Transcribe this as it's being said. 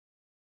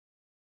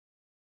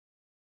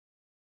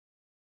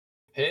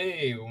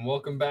Hey, and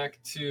welcome back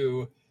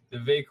to the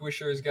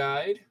Vanquishers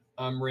Guide.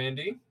 I'm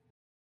Randy,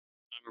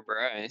 I'm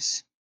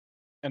Bryce.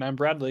 And I'm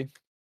Bradley.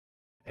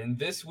 and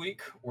this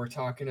week we're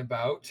talking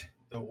about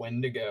the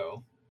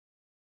Wendigo.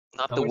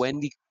 Not How the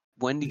much-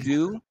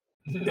 Wendigo.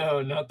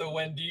 No, not the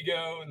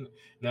Wendigo.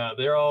 No,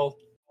 they're all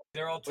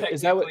Wait,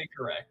 is that what- technically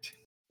correct.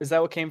 Is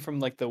that what came from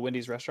like the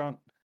Wendy's restaurant?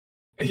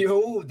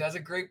 Yo, that's a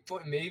great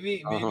point.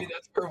 Maybe Uh-huh.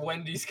 that's where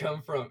Wendy's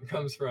comes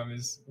from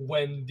is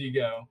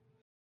Wendigo.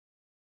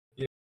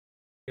 You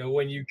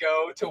when you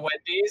go to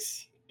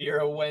Wendy's, you're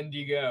a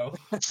Wendigo.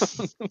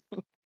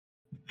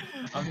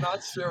 I'm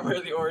not sure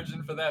where the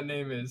origin for that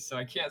name is, so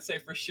I can't say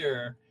for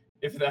sure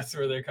if that's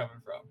where they're coming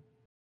from.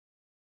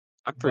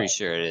 I'm pretty But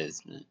sure it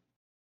is. Man.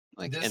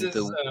 Like, this and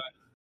is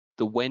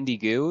the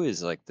Wendigo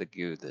is like the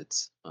goo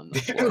that's on the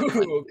floor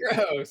Ooh,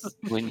 gross.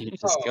 when you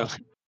just Oh, go.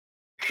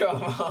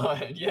 come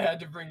on. You had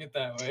to bring it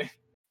that way.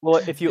 Well,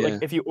 if you Yeah.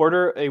 if you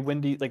order a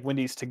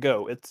Wendy's to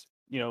go, it's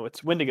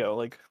it's Wendigo,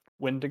 like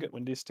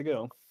Wendy's to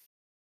go.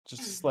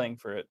 Just slang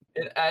for it.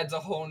 It adds a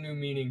whole new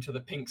meaning to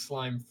the pink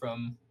slime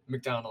from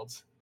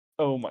McDonald's.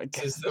 Oh my This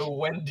god. is the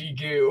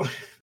Wendigo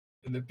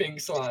and the pink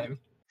slime.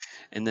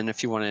 And then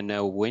if you want to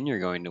know when you're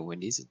going to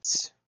Wendy's,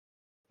 it's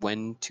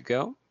when to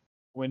go.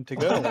 When to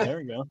go. There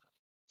we go.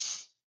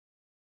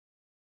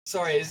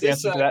 Sorry, is The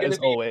this answer to that going is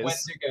to be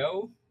always.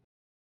 Wendigo?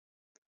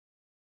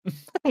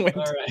 When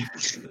All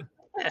to-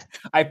 right.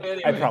 I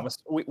Anyway. promise.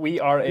 We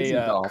are This is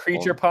a awful.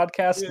 creature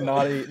podcast,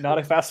 Yeah. not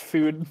a fast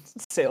food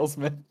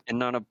salesman. And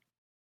not a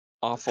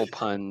awful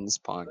puns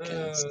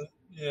podcast.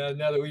 Yeah,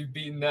 now that we've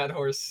beaten that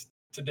horse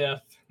to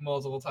death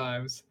multiple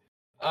times.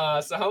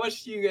 So how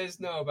much do you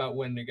guys know about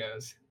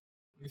Wendigos?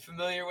 You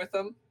familiar with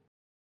them?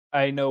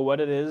 I know what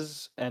it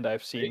is, and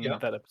I've There you seen go.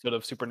 that episode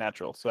of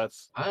Supernatural. So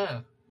that's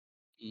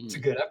It's a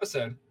good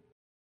episode.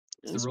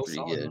 It's a It's real pretty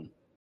solid good.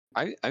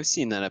 one. I've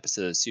seen that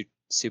episode of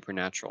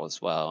Supernatural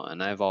as well,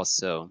 and I've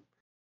also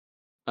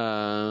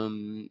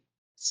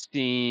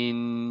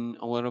seen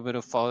a little bit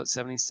of Fallout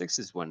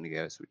 76's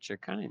Wendigos, which are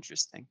kind of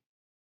interesting.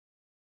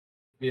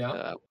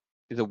 Yeah.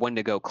 The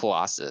Wendigo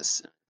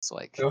Colossus. It's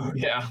like Oh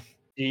yeah.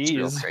 it's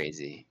real Jeez.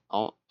 crazy.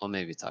 I'll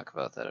maybe talk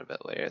about that a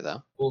bit later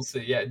though. We'll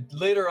see. Yeah,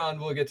 later on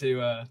we'll get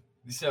to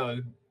so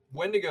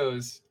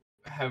Wendigos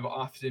have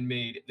often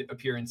made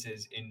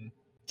appearances in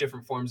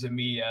different forms of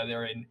media.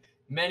 They're in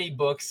many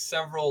books,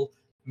 several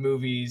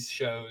movies,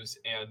 shows,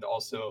 and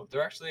also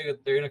they're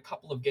in a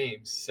couple of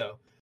games. So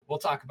we'll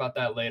talk about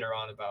that later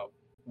on about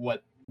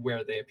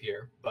where they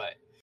appear. But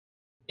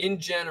in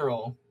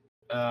general,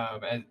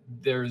 and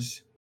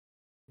there's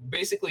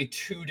basically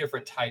two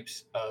different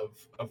types of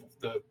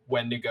the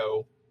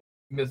Wendigo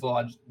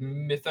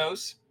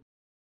mythos,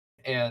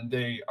 and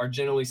they are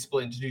generally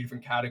split into two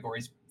different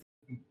categories,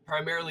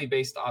 primarily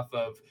based off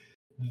of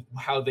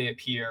how they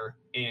appear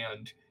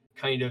and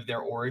kind of their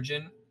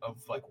origin of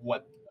like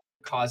what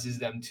causes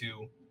them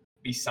to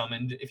be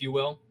summoned, if you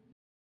will.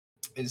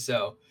 And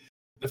so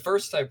the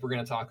first type we're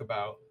going to talk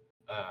about,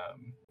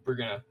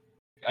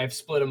 I've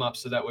split them up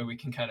so that way we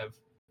can kind of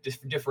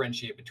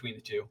differentiate between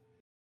the two.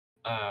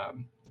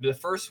 The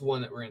first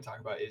one that we're going to talk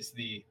about is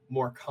the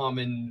more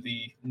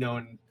commonly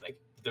known, like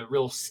the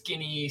real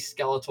skinny,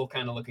 skeletal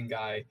kind of looking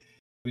guy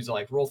who's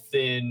like real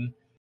thin,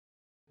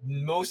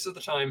 most of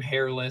the time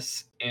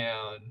hairless,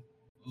 and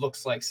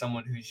looks like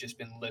someone who's just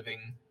been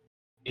living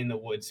in the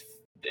woods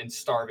and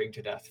starving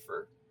to death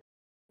for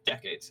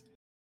decades.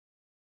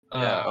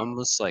 Yeah,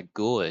 almost like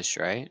ghoulish,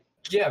 right?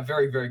 Yeah,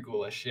 very, very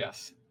ghoulish,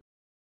 yes.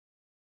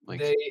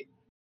 Like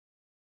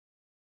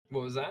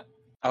What was that?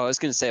 I was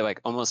gonna say like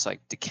almost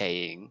like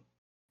decaying,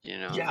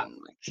 Yeah. and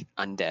like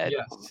undead.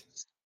 Yes.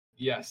 Almost.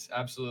 Yes,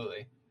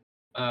 absolutely.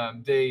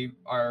 They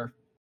are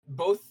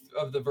both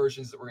of the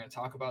versions that we're going to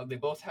talk about. They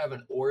both have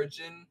an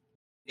origin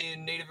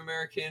in Native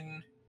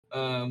American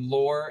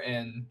lore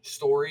and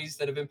stories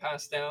that have been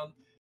passed down.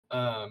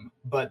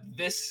 But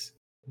this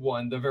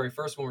one, the very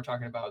first one we're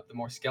talking about, the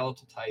more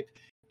skeletal type,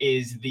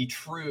 is the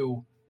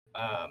true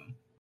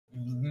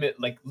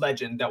like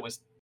legend that was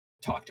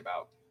talked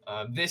about.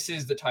 This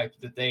is the type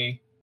that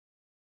they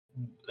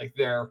like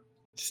their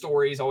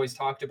stories always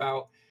talked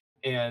about,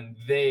 and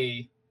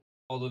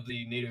all of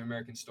the Native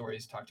American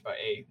stories talked about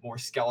a more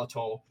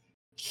skeletal,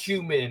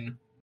 human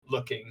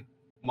looking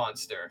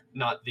monster,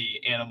 not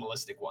the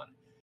animalistic one.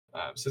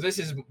 So this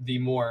is the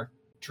more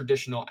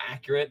traditional,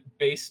 accurate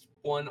based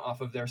one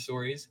off of their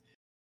stories.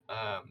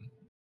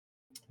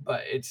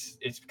 But it's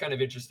kind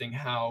of interesting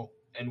how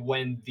and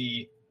when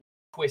the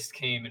twist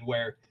came and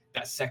where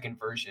that second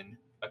version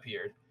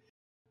appeared.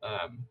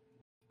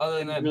 Other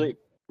than that,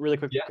 Really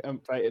quick, yeah.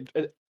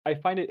 I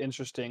find it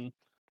interesting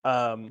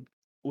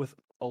with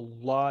a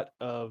lot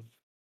of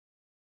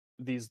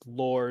these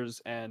lores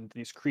and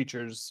these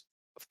creatures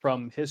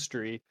from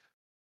history,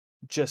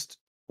 just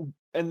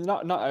and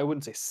not I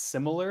wouldn't say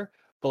similar,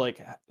 but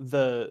like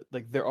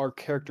there are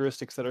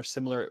characteristics that are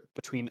similar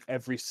between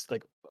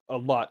like a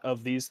lot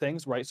of these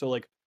things, right? So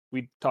like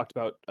we talked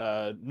about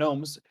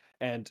gnomes,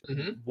 and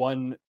Mhm.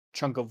 one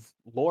chunk of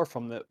lore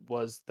from that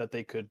was that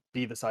they could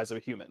be the size of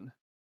a human.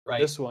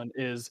 Right. This one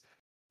is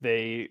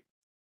they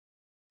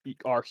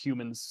are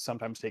humans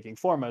sometimes taking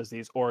form as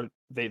these, or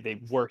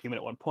they were human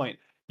at one point.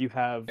 You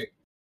have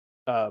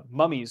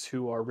mummies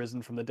who are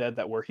risen from the dead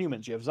that were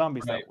humans. You have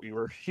zombies Right. that we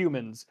were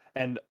humans,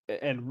 and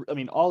I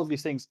mean, all of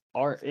these things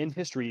are in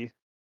history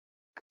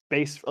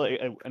based.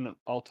 And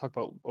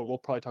we'll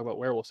probably talk about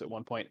werewolves at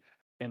one point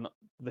in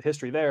the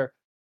history there.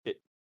 It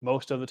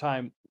most of the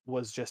time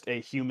was just a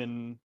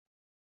human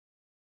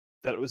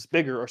that was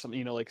bigger or something,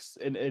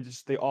 and it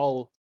just they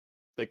all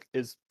like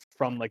is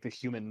from like the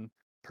human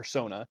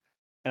persona.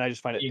 And I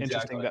just find it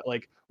interesting Exactly. that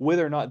like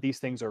whether or not these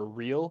things are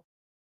real,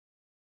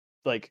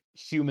 like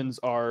humans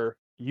are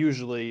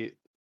usually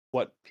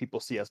what people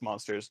see as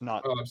monsters,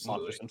 not Oh, monsters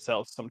absolutely.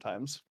 themselves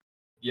sometimes.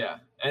 Yeah,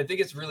 and I think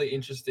it's really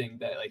interesting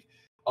that like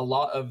a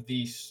lot of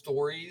the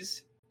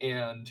stories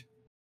and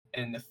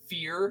the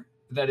fear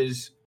that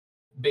is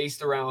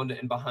based around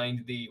and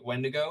behind the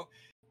Wendigo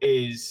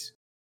is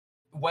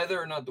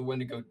whether or not the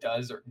Wendigo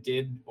does or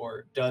did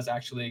or does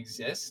actually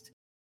exist.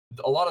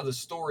 A lot of the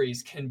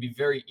stories can be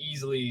very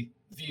easily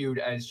viewed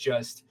as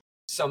just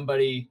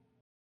somebody,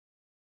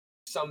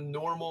 some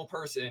normal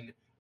person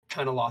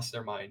kind of lost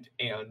their mind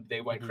and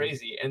they went Mhm.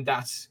 crazy. And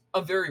that's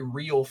a very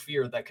real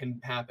fear that can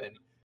happen,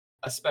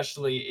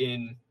 especially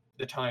in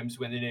the times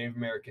when the Native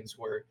Americans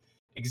were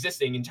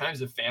existing, in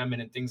times of famine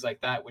and things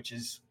like that, which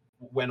is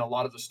when a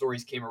lot of the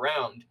stories came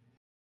around.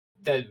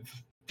 That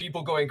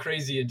people going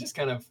crazy and just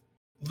kind of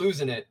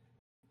losing it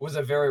was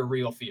a very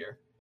real fear.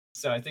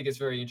 So I think it's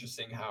very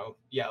interesting how,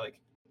 yeah, like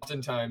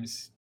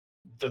oftentimes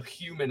the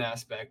human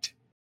aspect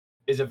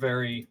is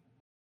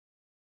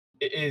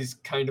it is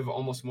kind of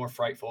almost more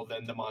frightful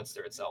than the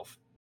monster itself,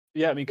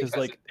 Yeah, I mean, because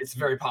because like it's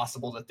very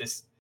possible that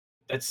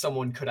that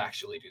someone could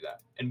actually do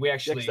that. And we yeah,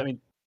 'cause, I actually,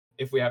 mean,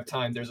 if we have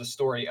time, there's a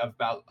story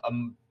about a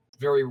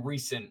very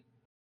recent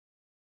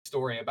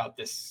story about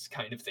this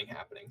kind of thing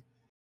happening.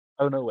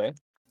 oh no way.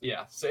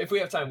 Yeah, so if we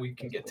have time, we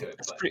can get to it,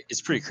 but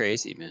It's pretty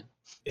crazy, man.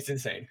 it's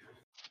insane.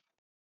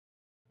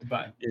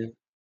 But Yeah.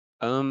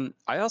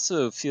 I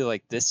also feel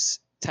like this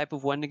type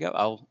of Wendigo,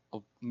 I'll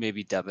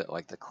maybe dub it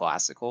like the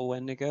classical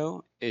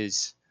Wendigo,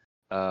 is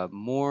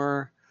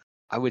more,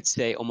 I would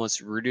say,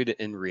 almost rooted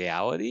in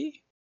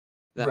reality.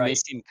 That may right,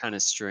 seem kind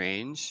of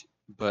strange,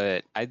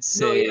 but I'd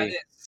no, yeah, say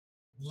it's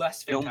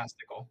less it,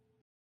 fantastical.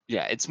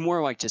 yeah, it's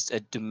more like just a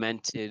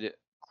demented,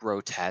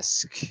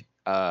 grotesque,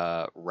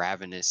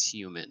 ravenous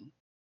human.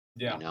 You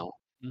Yeah, know,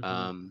 Mhm.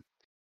 um,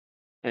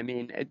 I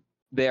mean,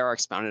 they are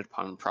expounded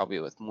upon probably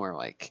with more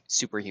like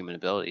superhuman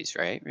abilities,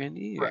 right,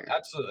 Randy? right, Or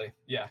absolutely,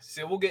 yeah.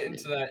 So we'll get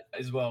into that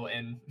as well.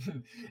 And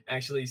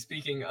actually,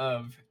 speaking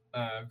of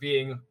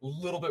being a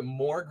little bit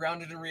more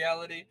grounded in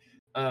reality,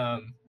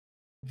 um,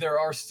 there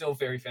are still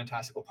very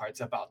fantastical parts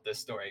about this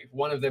story.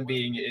 One of them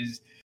being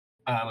is,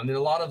 and then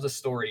a lot of the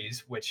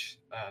stories, which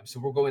so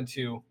we'll go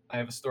into. I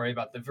have a story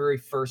about the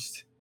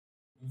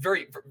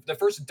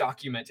first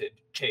documented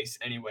case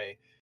anyway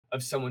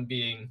of someone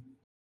being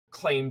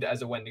claimed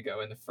as a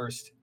Wendigo, and the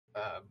first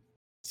um,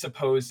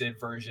 supposed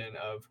version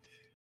of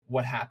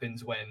what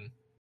happens when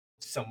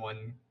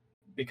someone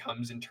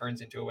becomes and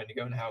turns into a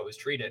Wendigo and how it was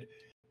treated.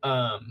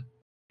 Um,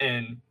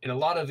 and in a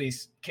lot of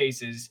these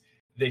cases,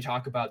 they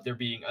talk about there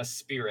being a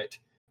spirit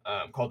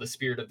called the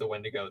spirit of the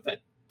Wendigo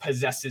that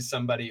possesses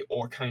somebody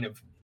or kind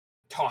of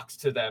talks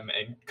to them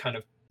and kind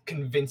of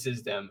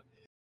convinces them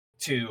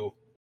to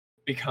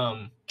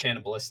become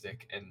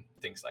cannibalistic and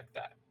things like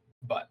that.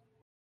 But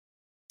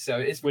so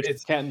Which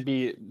it's can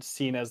be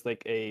seen as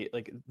like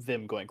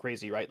them going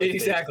crazy, right? Like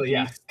exactly,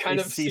 yeah, they kind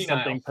of see senile.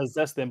 something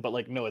possess them, but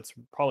like no, it's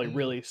probably Mhm.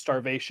 really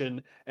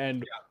starvation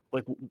and Yeah,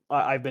 like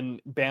I've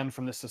been banned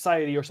from this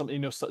society or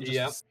something, yeah.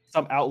 just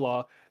some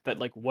outlaw that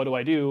like what do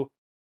I do?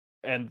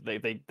 And they're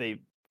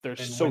And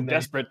so when they,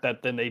 desperate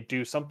that then they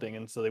do something,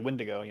 and so they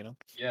Wendigo.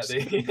 yeah,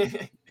 they,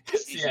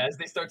 so yeah, as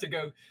they start to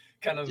go,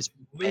 kind of just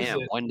lose bam,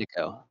 it,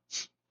 Wendigo.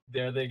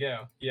 there they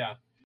go. Yeah.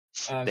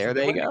 So There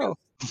the they go.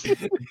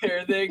 Wendigos,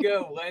 there they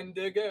go,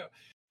 Wendigo.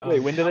 Wait,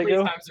 when did How I many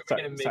go? times are we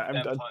Sorry, gonna sorry, make I'm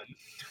that done.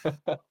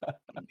 pun?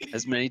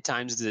 As many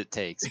times as it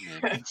takes,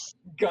 man.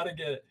 Gotta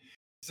get it.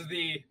 So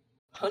the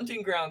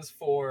hunting grounds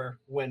for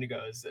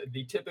Wendigos,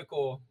 the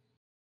typical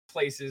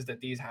places that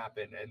these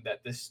happen, and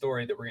that this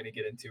story that we're going to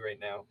get into right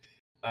now,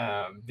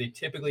 they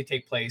typically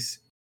take place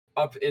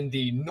up in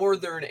the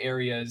northern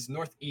areas,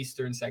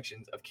 northeastern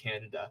sections of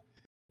Canada.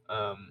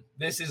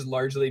 This is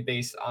largely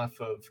based off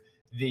of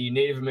the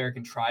Native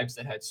American tribes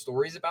that had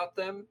stories about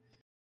them.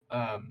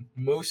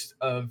 Most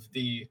of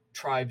the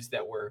tribes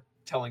that were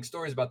telling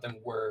stories about them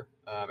were,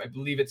 I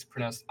believe it's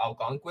pronounced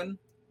Algonquin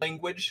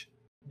language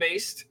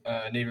based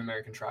Native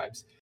American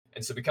tribes.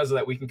 And so, because of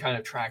that, we can kind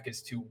of track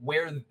as to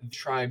where the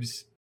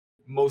tribes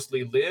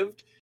mostly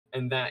lived,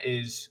 and that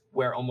is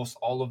where almost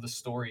all of the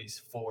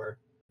stories for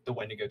the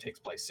Wendigo takes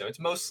place. So it's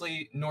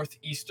mostly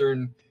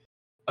northeastern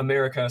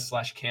America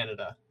slash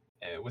Canada,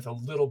 with a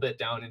little bit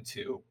down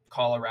into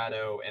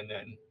Colorado and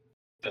then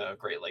the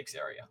Great Lakes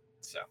area.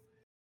 So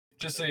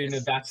just so you know,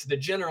 If that's the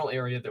general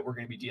area that we're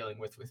going to be dealing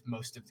with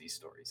most of these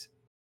stories.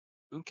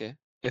 okay,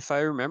 if I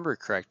remember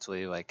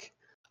correctly, like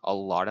a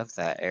lot of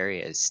that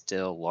area is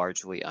still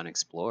largely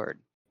unexplored.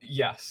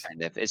 Yes,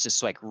 Kind of, it's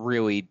just like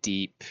really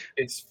deep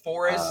it's uh,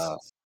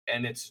 forest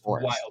and it's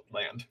forest.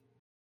 wildland,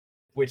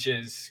 which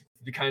is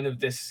the kind of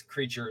this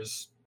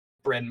creature's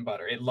bread and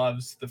butter. It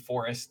loves the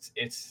forest.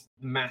 It's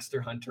master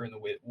hunter in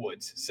the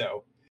woods.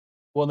 So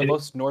Well, the it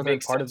most northern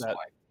makes part of sense that,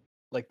 why.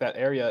 like that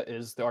area,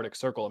 is the Arctic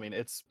Circle. I mean,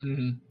 it's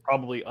Mm-hmm.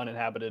 probably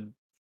uninhabited.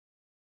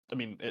 I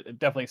mean, it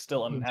definitely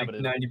still Like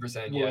uninhabited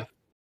 90%, yeah.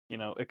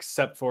 with,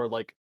 except for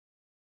like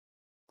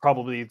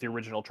probably the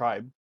original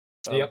tribe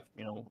of, Yep,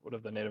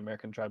 whatever the Native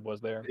American tribe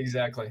was there.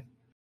 exactly.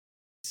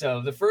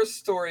 So the first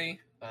story,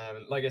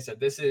 like I said,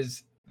 this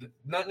is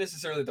not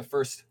necessarily the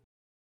first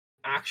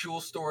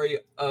actual story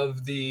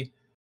of the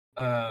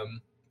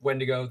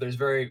Wendigo. There's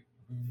very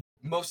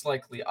most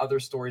likely other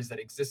stories that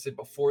existed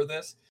before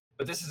this,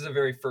 but this is the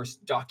very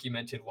first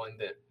documented one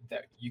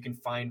that you can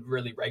find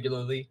really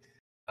regularly,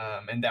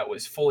 and that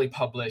was fully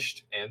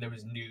published, and there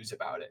was news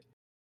about it.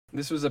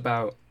 This was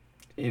about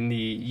in the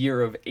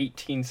year of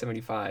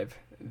 1875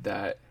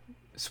 that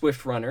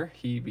Swift Runner,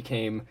 he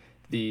became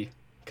the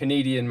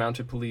Canadian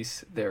Mounted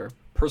Police, their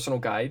personal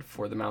guide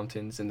for the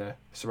mountains and the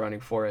surrounding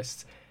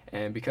forests.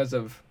 And because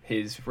of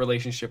his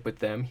relationship with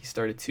them, he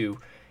started to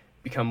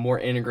become more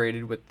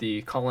integrated with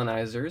the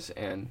colonizers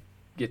and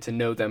get to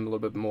know them a little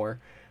bit more.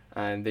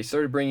 And they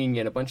started bringing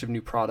in a bunch of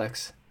new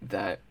products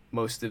that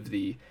most of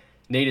the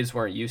natives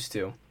weren't used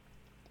to.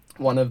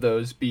 One of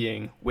those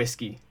being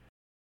whiskey.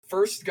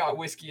 First got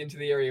whiskey into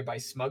the area by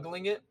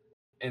smuggling it,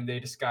 and they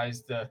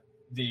disguised the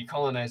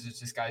colonizers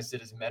disguised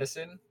it as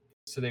medicine,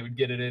 so they would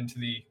get it into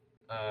the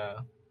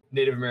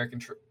Native American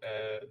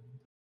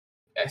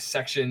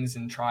sections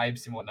and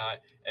tribes and whatnot,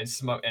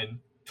 and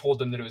told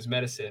them that it was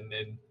medicine,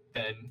 and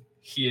then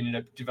he ended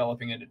up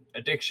developing an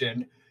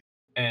addiction,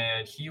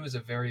 and he was a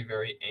very,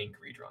 very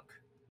angry drunk.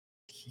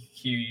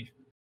 He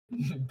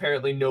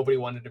apparently nobody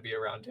wanted to be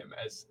around him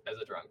as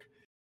a drunk.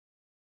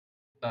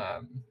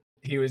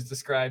 He was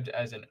described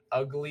as an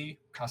ugly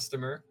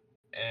customer,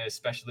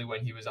 especially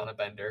when he was on a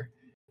bender,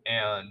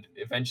 and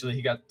eventually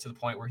he got to the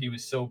point where he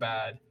was so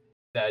bad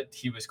that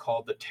he was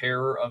called the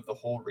terror of the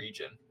whole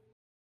region.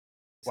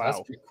 So that's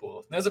Wow. pretty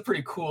cool. That's a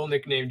pretty cool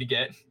nickname to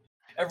get.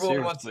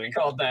 Everyone wants to be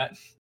Seriously. called that.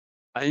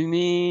 I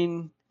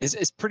mean,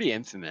 it's pretty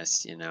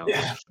infamous, Yeah.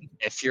 Like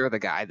if you're the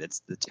guy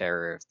that's the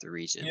terror of the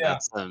region, Yeah.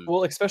 that's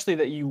Well, especially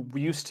that you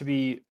used to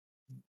be He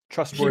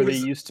trustworthy,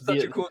 was used to such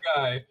be a cool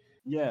guy,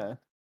 yeah.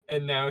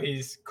 and now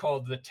he's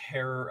called the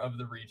terror of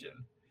the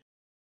region.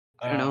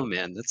 I don't know,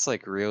 man. That's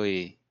like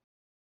really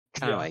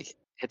kind of Yeah. like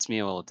hits me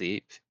a little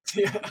deep.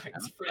 Yeah,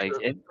 it's pretty Like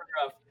rough. it. Pretty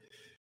rough.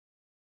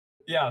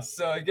 Yeah,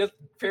 so I guess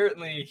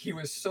apparently he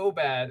was so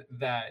bad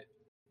that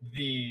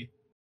the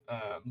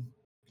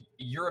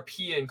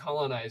European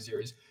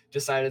colonizers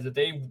decided that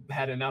they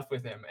had enough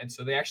with him, and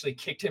so they actually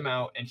kicked him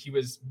out, and he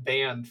was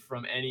banned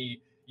from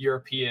any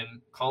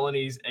European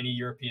colonies, any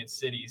European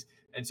cities,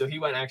 and so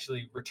he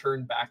actually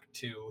returned back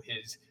to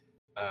his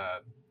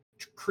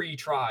Cree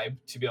tribe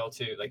to be able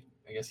to, like,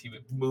 I guess he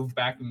would move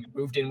back and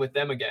moved in with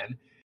them again,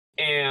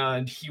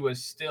 and he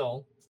was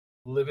still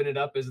living it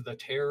up as the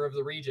terror of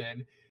the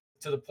region,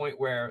 to the point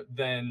where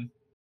then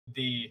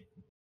the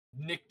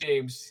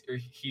nicknames, or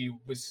he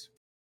was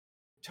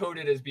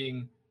touted as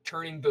being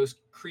turning those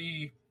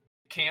Cree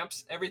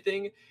camps,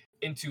 everything,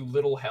 into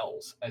little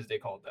hells, as they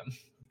called them.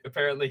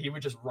 Apparently, he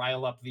would just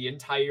rile up the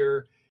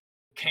entire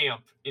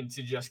camp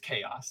into just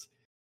chaos,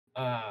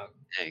 Dang,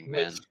 which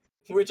man.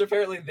 which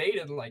apparently they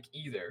didn't like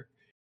either.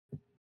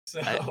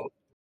 So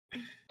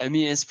I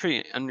mean, it's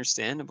pretty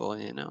understandable,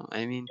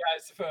 I mean, yeah, I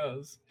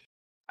suppose.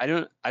 I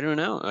don't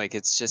know. Like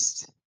it's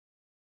just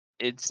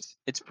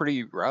it's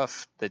pretty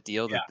rough, the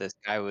deal Yeah, that this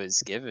guy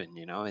was given,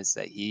 is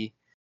that he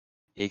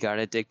got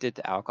addicted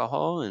to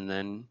alcohol, and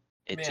then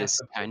it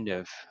just massively. kind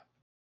of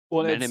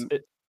Well, made him.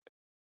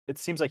 it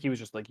seems like he was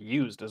just like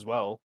used as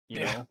well,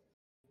 Yeah,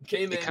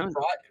 came It in, kind of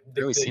brought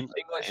really the seemed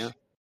like that, English,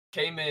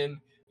 yeah. came in,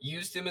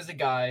 used him as a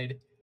guide,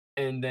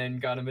 and then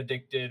got him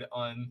addicted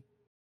on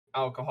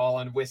alcohol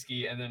and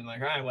whiskey, and then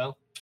like, all right, well,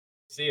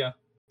 see ya,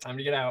 time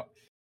to get out.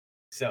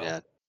 So Yeah.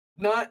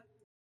 not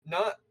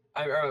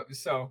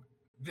so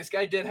this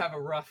guy did have a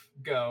rough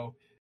go,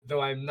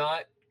 though I'm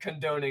not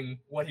condoning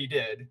what he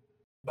did,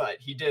 but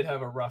he did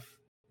have a rough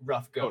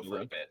go for a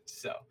Totally. bit.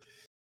 So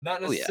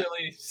not Oh yeah.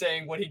 necessarily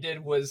saying what he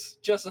did was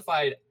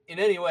justified in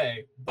any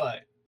way,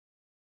 but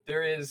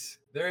there is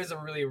a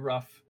really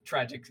rough,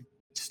 tragic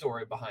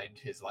story behind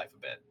his life a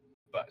bit.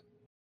 But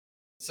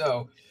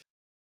so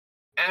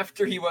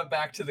after he went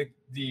back to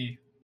the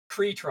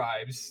Cree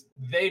tribes,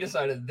 they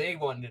decided they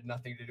wanted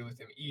nothing to do with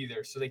him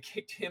either, so they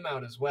kicked him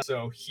out as well.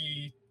 So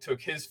he took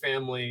his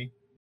family,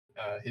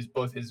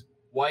 both his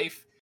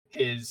wife,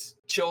 his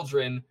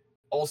children,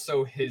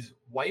 also his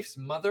wife's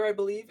mother, I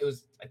think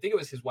it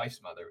was his wife's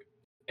mother,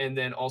 and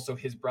then also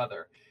his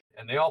brother,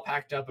 and they all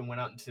packed up and went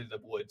out into the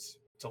woods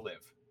to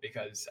live,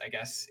 because I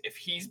guess if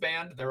he's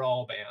banned, they're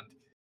all banned.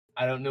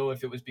 I don't know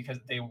if it was because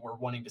they were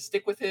wanting to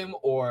stick with him,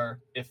 or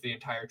if the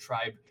entire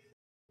tribe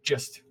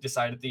just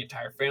decided the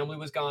entire family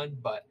was gone,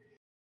 but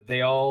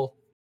they all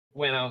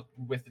went out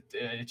with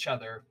each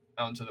other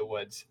out into the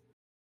woods,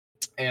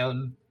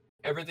 and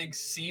everything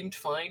seemed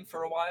fine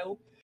for a while.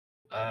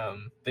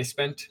 They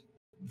spent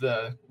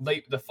the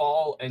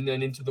fall and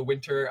then into the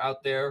winter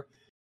out there,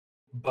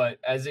 but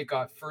as it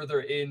got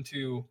further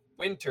into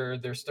winter,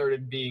 there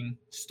started being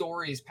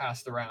stories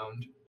passed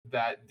around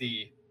that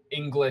the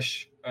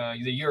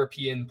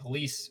European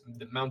police,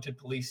 the mounted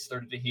police,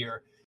 started to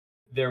hear.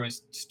 There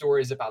was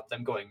stories about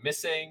them going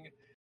missing,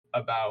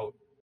 about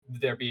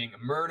there being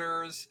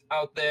murders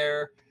out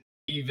there,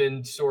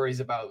 even stories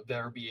about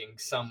there being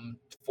some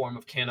form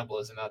of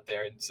cannibalism out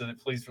there. And so the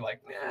police were like,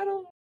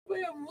 nah,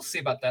 we'll see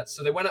about that.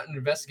 So they went out and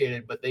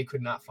investigated, but they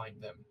could not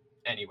find them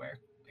anywhere.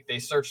 Like, they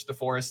searched the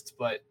forests,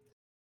 but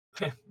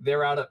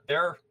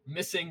they're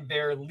missing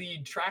their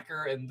lead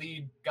tracker and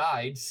lead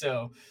guide.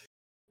 So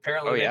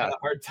apparently they had a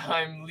hard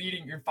time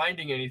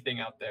finding anything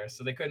out there.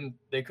 So they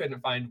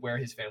couldn't find where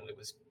his family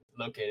was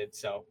located.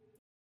 So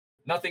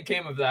nothing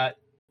came of that.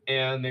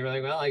 And they were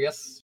like, well, I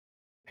guess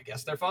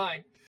they're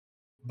fine.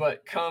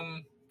 But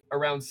come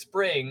around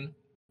spring,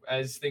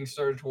 as things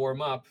started to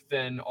warm up,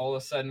 then all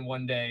of a sudden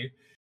one day,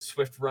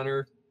 Swift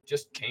Runner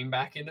just came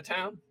back into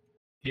town.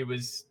 He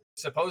was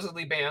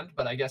supposedly banned,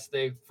 but I guess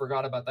they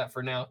forgot about that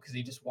for now, because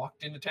he just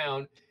walked into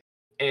town,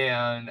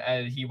 and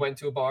he went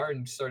to a bar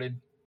and started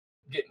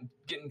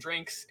getting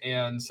drinks,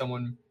 and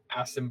someone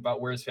asked him about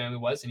where his family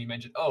was, and he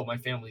mentioned, oh, my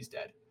family's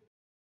dead.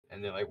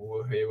 And they're like,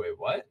 wait,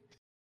 what?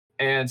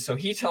 And so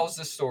he tells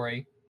this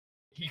story.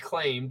 He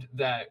claimed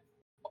that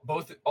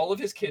all of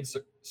his kids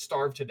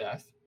starved to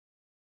death,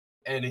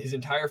 and his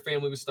entire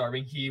family was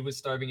starving. He was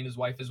starving, and his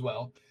wife as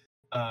well.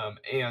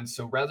 And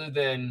so rather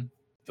than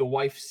the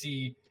wife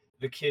see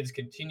the kids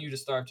continue to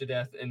starve to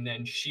death and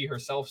then she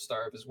herself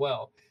starve as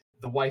well,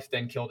 the wife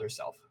then killed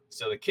herself.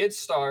 So the kids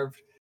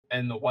starved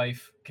and the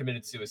wife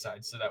committed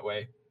suicide, so that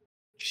way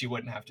she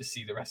wouldn't have to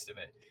see the rest of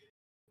it.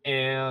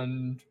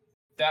 And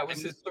that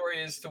was his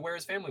story as to where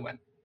his family went.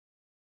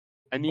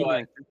 I mean,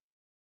 like,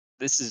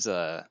 this is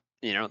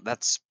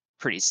that's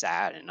pretty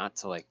sad, and not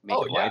to like make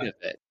light of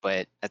it,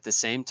 but at the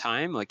same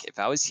time, like, if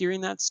I was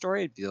hearing that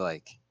story, I'd be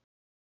like,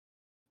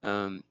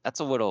 that's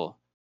a little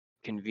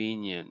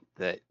convenient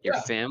that your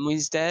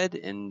family's dead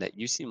and that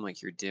you seem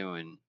like you're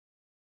doing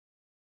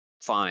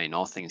fine,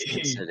 all things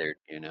considered,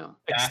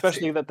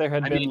 Especially that there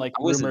had been like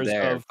rumors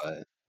of,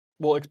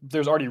 well,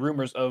 there's already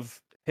rumors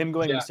of him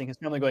going missing, his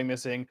family going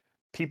missing,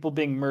 people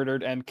being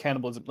murdered, and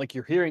cannibalism. Like,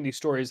 you're hearing these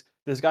stories.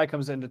 This guy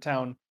comes into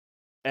town,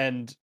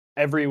 and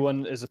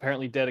everyone is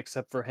apparently dead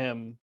except for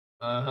him.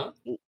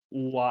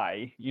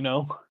 Why?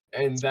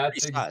 And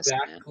that's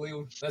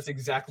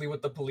exactly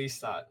what the police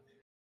thought.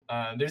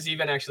 There's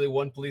even actually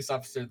one police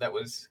officer that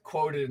was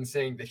quoted in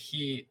saying that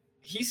he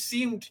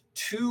seemed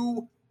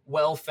too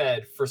well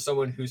fed for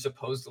someone who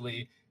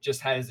supposedly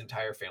just had his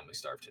entire family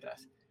starved to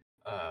death.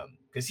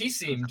 Because he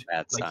seemed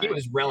like he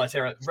was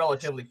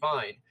relatively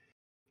fine.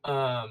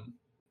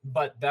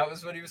 But that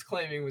was what he was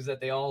claiming, was that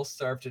they all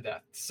starved to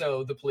death.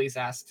 So the police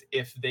asked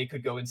if they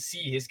could go and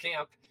see his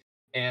camp,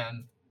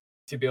 and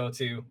to be able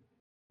to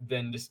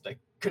then just like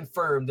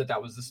confirm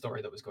that was the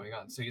story that was going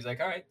on. So he's like,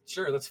 all right,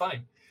 sure, that's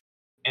fine.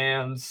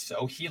 And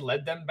so he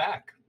led them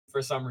back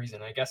for some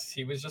reason. I guess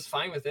he was just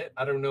fine with it.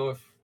 I don't know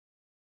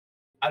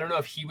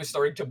if he was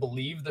starting to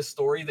believe the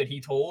story that he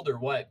told or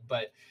what,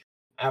 but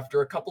after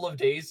a couple of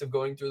days of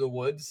going through the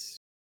woods,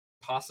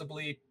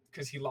 possibly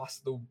because he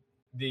lost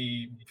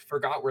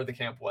forgot where the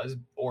camp was,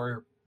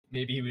 or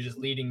maybe he was just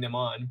leading them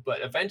on,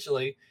 but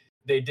eventually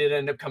they did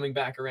end up coming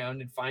back around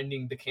and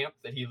finding the camp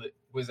that he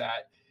was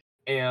at,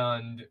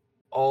 and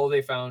all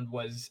they found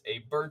was a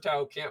burnt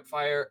out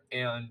campfire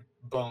and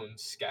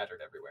bones scattered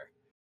everywhere.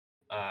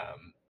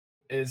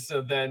 And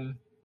so then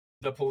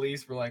the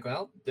police were like,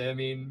 well, I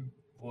mean,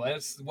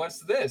 what's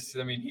this?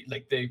 I mean,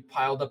 they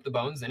piled up the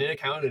bones, and it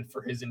accounted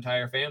for his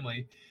entire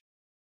family,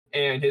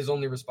 and his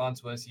only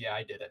response was, yeah,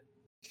 I did it.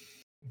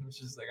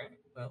 Which is like,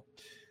 well,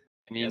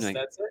 I mean, like,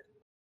 that's it.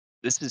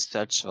 This is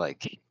such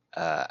like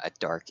a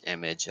dark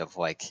image of,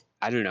 like,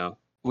 I don't know,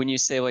 when you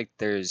say like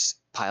there's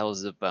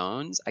piles of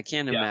bones, I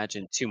can't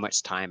imagine too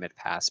much time had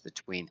passed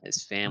between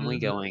his family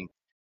going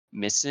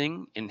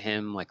missing and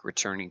him like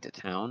returning to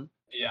town.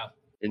 Yeah.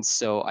 And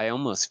so I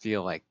almost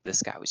feel like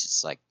this guy was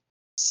just like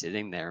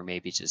sitting there,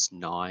 maybe just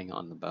gnawing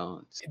on the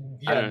bones.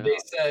 Yeah, they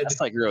said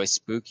that's like really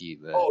spooky.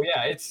 But oh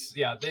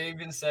yeah, they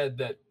even said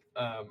that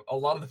a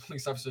lot of the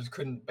police officers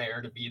couldn't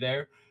bear to be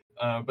there,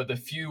 but the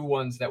few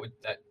ones that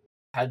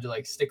had to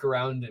like stick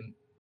around, and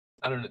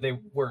I don't know, they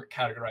weren't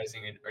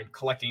categorizing and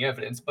collecting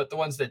evidence, but the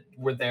ones that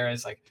were there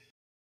as like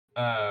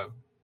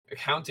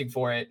accounting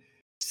for it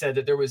said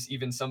that there was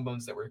even some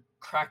bones that were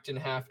cracked in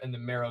half and the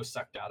marrow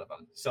sucked out of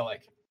them. So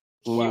like,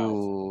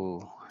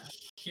 wow,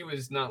 he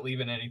was not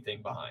leaving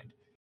anything behind.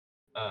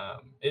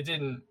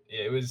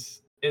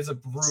 It's a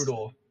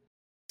brutal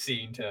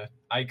scene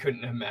I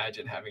couldn't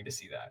imagine having to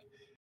see that.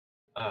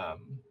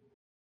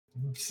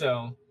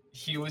 So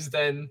he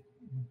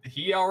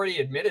already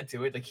admitted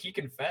to it, like he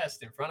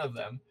confessed in front of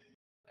them.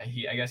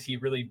 I guess he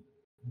really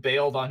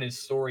bailed on his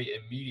story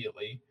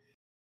immediately.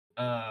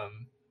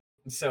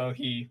 So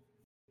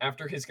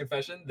after his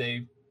confession,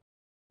 they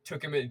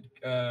took him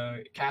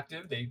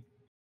captive. They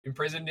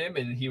imprisoned him,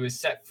 and he was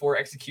set for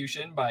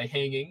execution by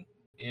hanging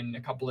in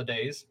a couple of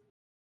days.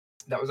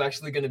 That was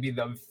actually going to be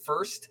the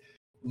first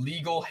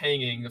legal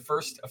hanging, the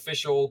first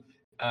official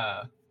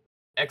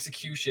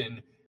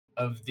execution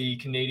of the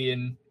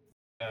Canadian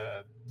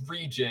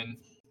region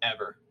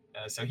ever.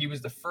 So he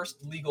was the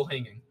first legal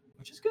hanging,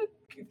 which is good.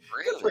 Good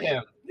for Really?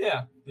 him.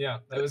 Yeah.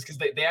 That was because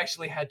they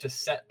actually had to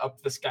set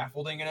up the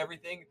scaffolding and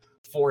everything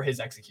for his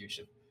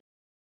execution.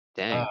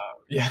 Dang.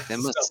 Yeah.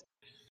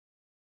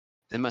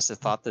 They must have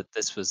thought that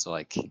this was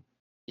like,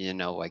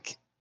 like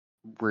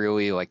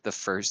really like the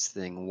first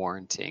thing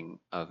warranting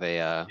of a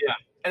Yeah,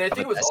 and I of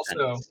think a it was death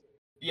also sentence.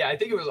 I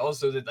think it was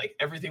also that like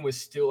everything was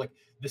still like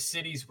the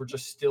cities were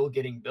just still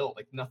getting built.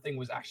 Like nothing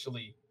was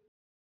actually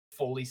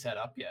fully set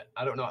up yet.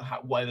 I don't know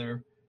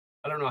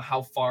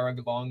how far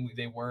along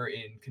they were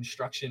in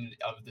construction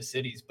of the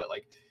cities, but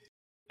like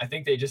I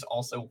think they just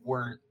also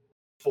weren't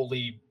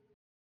fully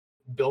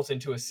built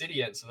into a city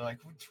yet. So they're like,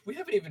 we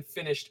haven't even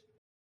finished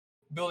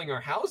building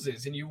our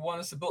houses, and you want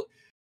us to build?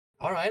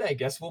 All right, I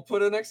guess we'll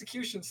put an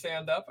execution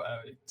stand up.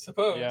 I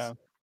suppose. Yeah.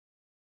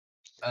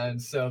 And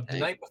so the Dang.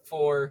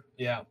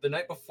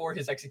 night before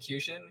his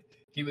execution,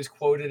 he was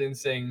quoted in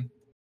saying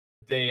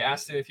they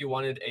asked him if he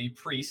wanted a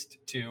priest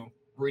to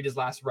read his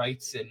last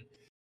rites and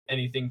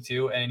anything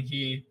too, and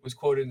he was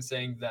quoted in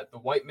saying that the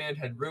white man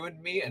had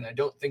ruined me, and I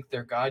don't think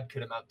their God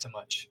could amount to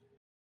much.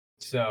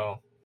 So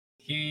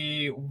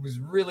he was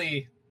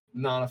really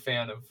not a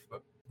fan of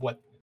what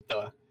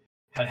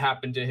had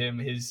happened to him,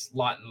 his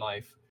lot in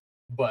life,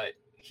 but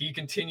he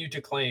continued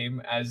to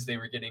claim as they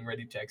were getting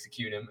ready to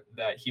execute him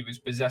that he was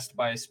possessed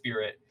by a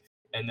spirit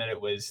and that it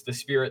was the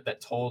spirit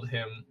that told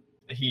him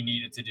that he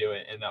needed to do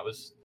it, and that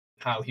was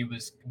how he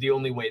was the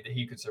only way that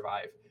he could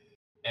survive.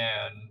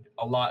 And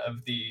a lot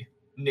of the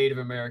Native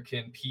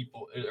American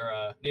people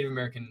or Native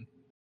American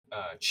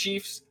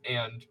chiefs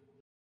and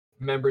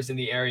members in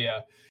the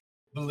area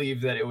believe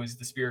that it was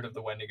the spirit of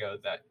the Wendigo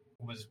that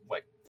was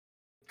what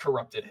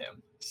corrupted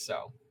him.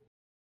 So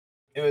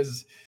it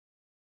was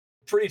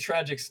a pretty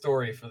tragic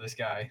story for this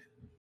guy.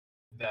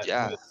 That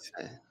Yeah. was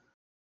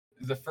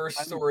the first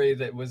story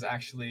that was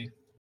actually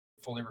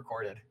fully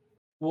recorded.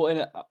 Well,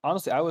 and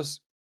honestly, I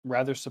was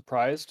rather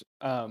surprised.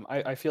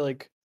 I feel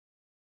like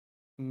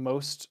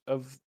most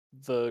of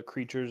the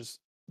creatures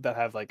that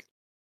have like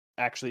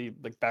actually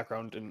like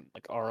background in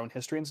like our own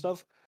history and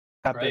stuff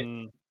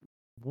happen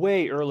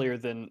way earlier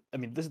than, I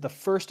mean, this is the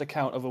first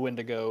account of a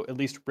Wendigo, at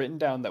least written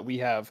down, that we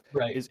have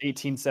Right. is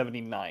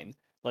 1879.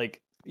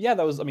 Like, yeah,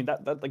 that was, I mean,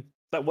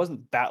 that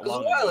wasn't that It was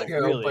long a while ago,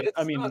 ago, really. but it's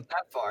I mean, not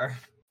that far.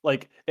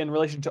 like in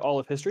relation to all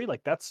of history,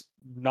 like that's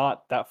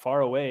not that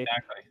far away.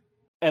 Exactly.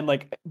 And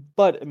like,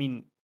 but I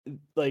mean,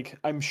 like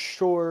I'm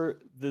sure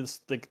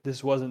this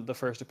wasn't the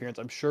first appearance.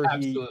 I'm sure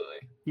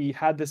Absolutely. he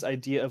had this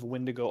idea of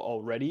Wendigo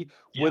already,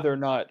 Yeah. whether or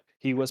not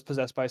he was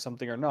possessed by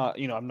something or not.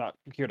 I'm not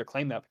here to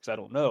claim that because I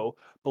don't know.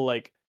 But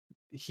like,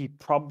 he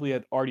probably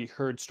had already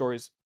heard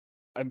stories.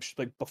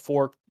 Like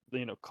before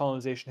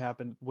colonization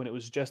happened, when it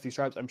was just these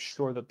tribes. I'm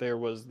sure that there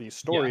was these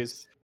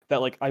stories Yes.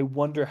 that like I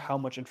wonder how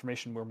much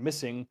information we're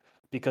missing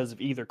because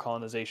of either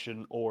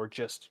colonization or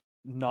just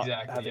not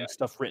Exactly, having yeah.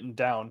 stuff written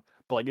down.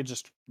 But like it's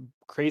just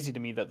crazy to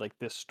me that like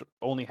this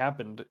only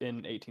happened in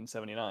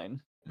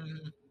 1879.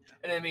 Mm-hmm.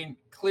 And I mean,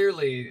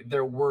 clearly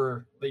there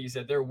were, like you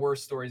said, there were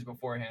stories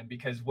beforehand,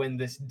 because when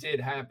this did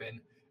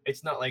happen,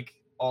 it's not like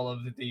all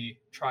of the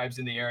tribes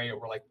in the area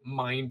were like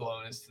mind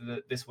blown as to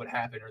that this would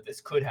happen or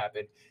this could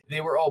happen.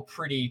 They were all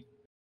pretty,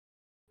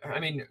 I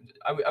mean,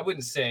 I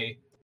wouldn't say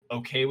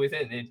okay with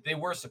it. They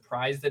were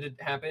surprised that it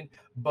happened,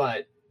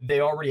 but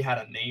they already had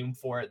a name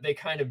for it. They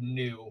kind of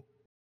knew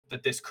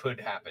that this could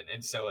happen.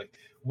 And so like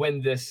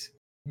when this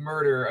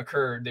murder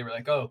occurred, they were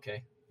like, oh,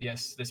 okay,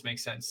 yes, this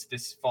makes sense.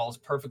 This falls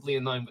perfectly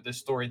in line with the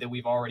story that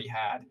we've already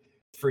had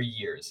for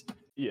years.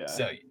 Yeah.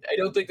 So I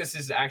don't think this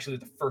is actually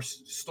the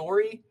first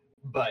story,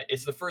 but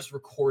it's the first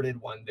recorded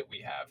one that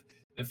we have.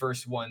 The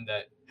first one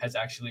that has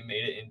actually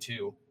made it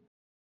into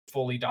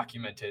fully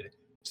documented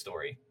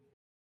story.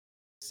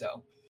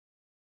 So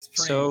it's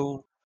pretty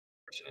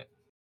fortunate.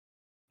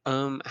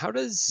 How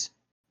does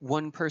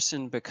one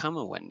person become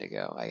a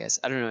Wendigo? I guess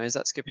I don't know. Is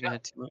that skipping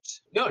ahead too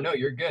much? No,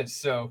 you're good.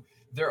 So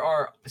there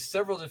are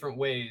several different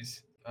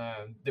ways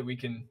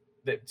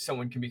that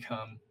someone can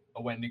become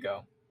a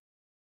Wendigo,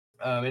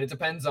 and it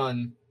depends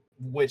on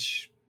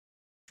which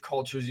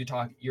cultures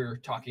you're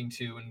talking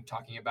to and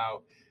talking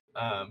about.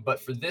 But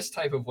for this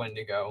type of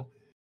Wendigo,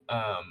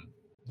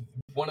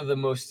 one of the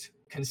most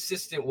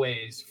consistent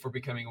ways for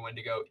becoming a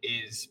Wendigo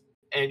is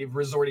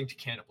resorting to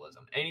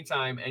cannibalism.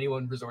 Anytime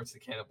anyone resorts to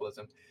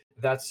cannibalism,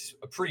 that's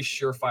a pretty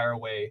surefire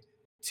way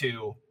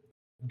to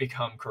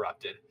become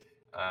corrupted,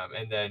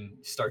 and then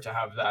start to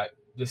have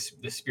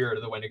the spirit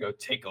of the Wendigo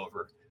take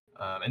over.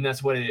 And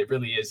that's what it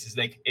really is. Is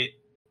like it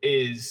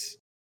is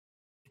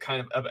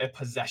kind of a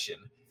possession,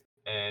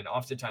 and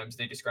oftentimes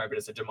they describe it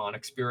as a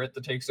demonic spirit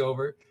that takes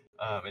over.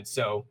 And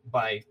so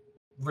by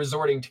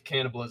resorting to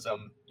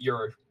cannibalism,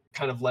 you're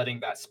kind of letting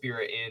that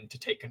spirit in to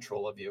take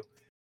control of you.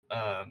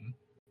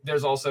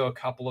 There's also a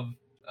couple of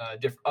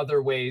different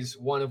other ways,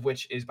 one of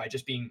which is by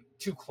just being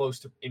too close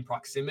to in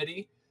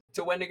proximity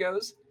to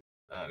wendigos.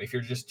 If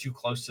you're just too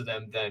close to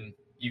them, then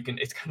you can,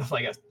 it's kind of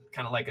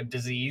like a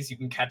disease, you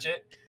can catch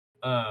it.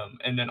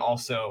 And then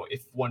also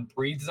if one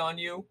breathes on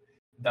you,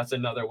 that's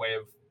another way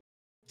of,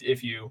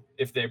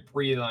 if they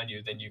breathe on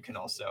you, then you can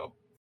also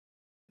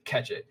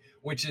catch it,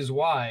 which is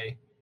why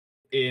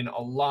in a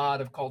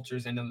lot of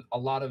cultures and in a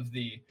lot of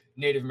the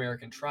Native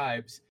American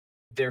tribes,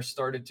 they're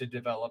started to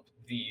develop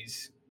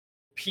these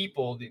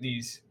people,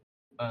 these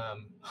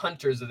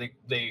hunters that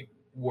they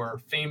were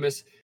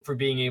famous for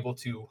being able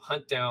to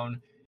hunt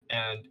down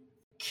and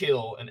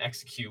kill and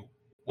execute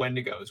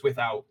wendigos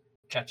without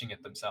catching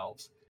it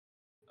themselves.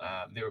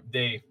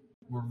 They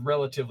were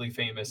relatively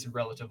famous and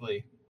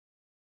relatively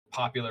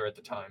popular at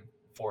the time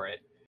for it.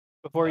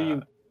 Before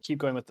you keep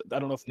going with, I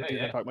don't know if Yeah, you're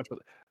yeah. gonna talk much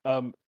about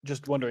it.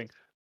 Just wondering,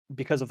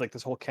 because of like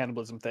this whole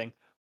cannibalism thing,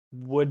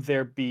 would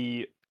there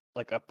be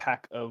like a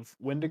pack of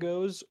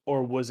wendigos,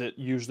 or was it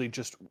usually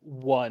just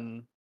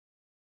one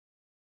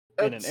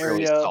in an That's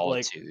Really area? Like,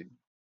 solitude.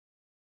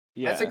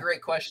 yeah, That's a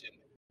great question.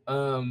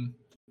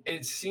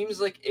 It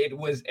seems like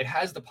it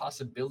has the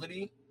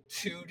possibility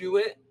to do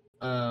it.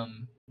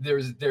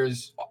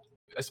 There's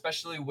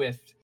especially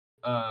with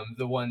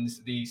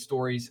the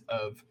stories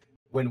of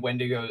when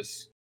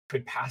wendigos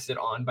could pass it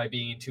on by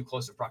being in too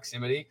close of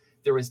proximity.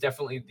 There was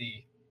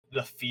definitely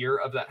the fear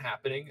of that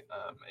happening,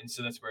 and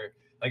so that's where,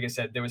 like I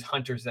said, there was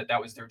hunters that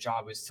was their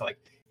job, was to, like,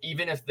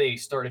 even if they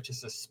started to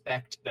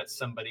suspect that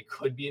somebody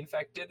could be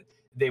infected,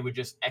 they would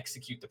just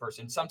execute the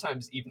person.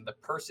 Sometimes even the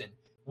person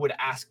would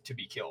ask to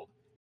be killed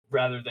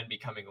rather than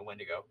becoming a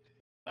wendigo.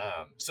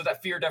 So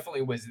that fear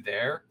definitely was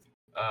there,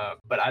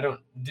 but I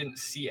didn't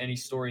see any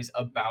stories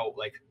about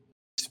like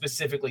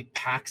specifically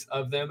packs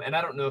of them, and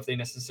I don't know if they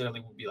necessarily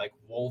would be like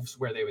wolves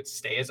where they would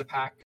stay as a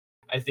pack.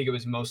 I think it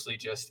was mostly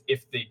just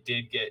if they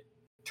did get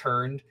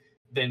turned,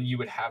 then you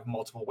would have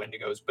multiple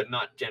wendigos, but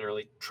not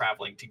generally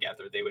traveling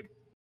together. They would.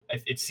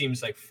 It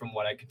seems like from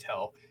what I could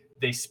tell,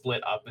 they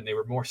split up and they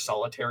were more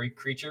solitary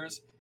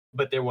creatures,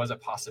 but there was a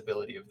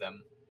possibility of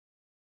them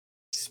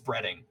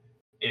spreading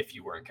if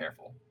you weren't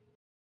careful.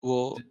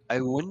 Well,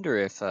 I wonder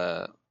if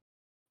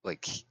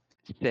like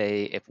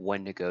say if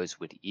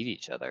wendigos would eat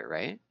each other,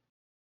 right?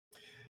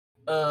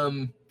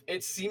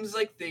 It seems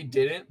like they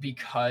didn't,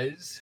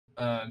 because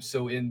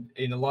so in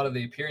a lot of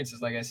the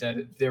appearances, like I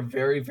said, they're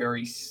very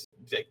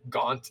like,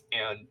 gaunt,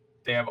 and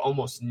they have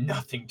almost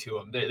nothing to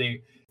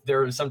them.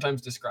 They're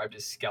sometimes described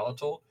as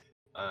skeletal.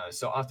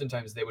 So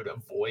oftentimes they would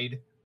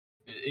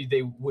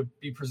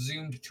be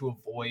presumed to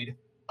avoid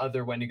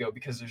other wendigo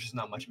because there's just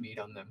not much meat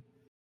on them.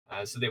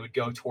 So they would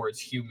go towards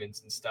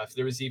humans and stuff.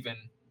 There was even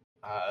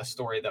a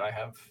story that I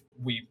have.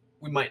 We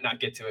might not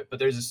get to it, but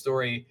there's a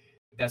story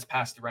that's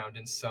passed around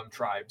in some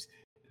tribes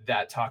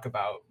that talk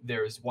about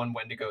there's one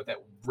wendigo that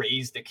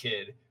raised a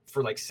kid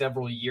for like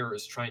several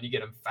years trying to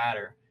get him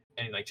fatter,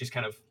 and like just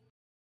kind of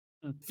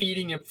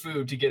feeding him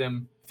food to get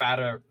him fat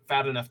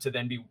enough to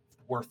then be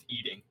worth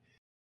eating.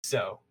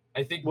 So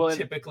I think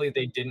typically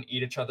they didn't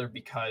eat each other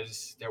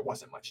because there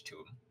wasn't much to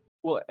them.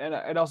 well, and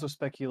I'd also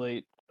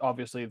speculate.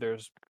 Obviously,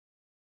 there's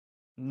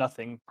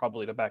nothing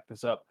probably to back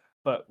this up,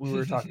 but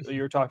you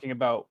were talking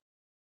about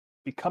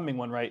becoming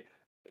one, right?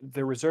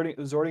 They're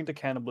resorting to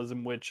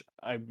cannibalism, which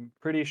I'm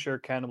pretty sure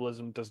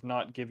cannibalism does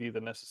not give you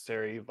the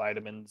necessary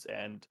vitamins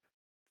and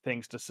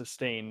things to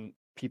sustain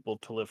people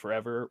to live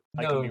forever.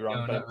 I could be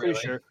wrong, but I'm pretty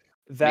sure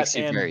that makes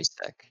you very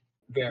sick.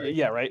 Very.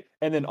 Yeah, right.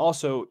 And then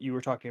also you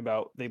were talking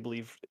about they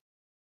believe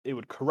it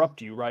would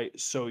corrupt you, right?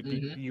 So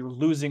you're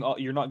losing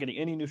you're not getting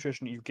any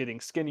nutrition, you're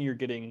getting skinny, you're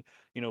getting,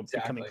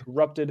 becoming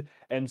corrupted.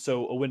 And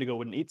so a wendigo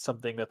wouldn't eat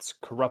something that's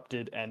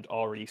corrupted and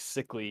already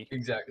sickly.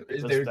 Exactly.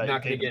 because They're that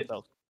not going they to get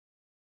themselves.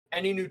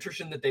 any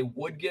nutrition that they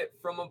would get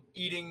from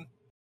eating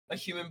a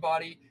human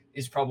body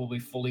is probably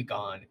fully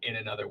gone in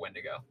another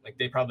wendigo. Like,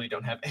 they probably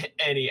don't have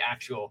any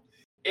actual.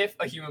 If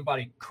a human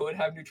body could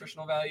have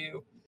nutritional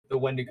value, the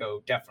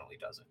wendigo definitely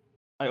doesn't.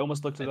 I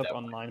almost looked it up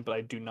online, but I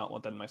do not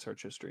want that in my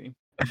search history.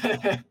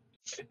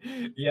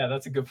 Yeah,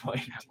 that's a good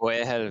point.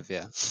 Way ahead of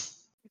you.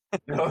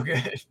 Oh,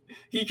 good.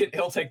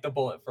 He'll take the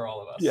bullet for all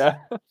of us. Yeah.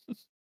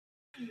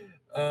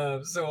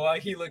 So while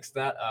he looks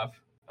that up,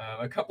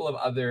 a couple of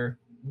other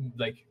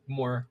like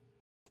more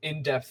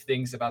in-depth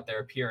things about their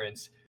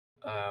appearance,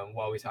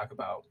 while we talk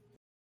about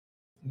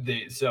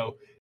so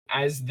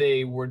as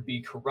they would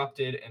be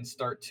corrupted and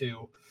start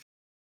to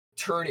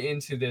turn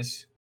into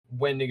this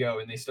wendigo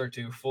and they start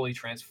to fully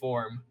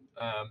transform,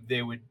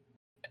 they would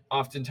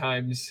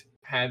oftentimes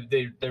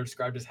they're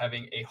described as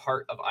having a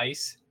heart of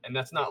ice, and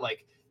that's not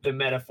like the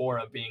metaphor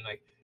of being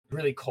like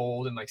really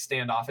cold and like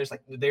standoffish.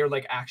 Like, they're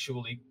like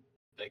actually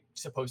like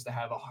supposed to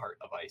have a heart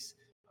of ice,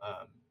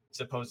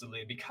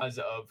 supposedly, because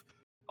of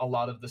a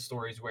lot of the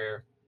stories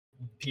where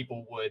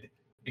people would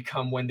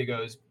become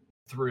wendigos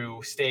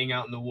through staying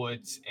out in the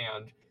woods,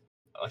 and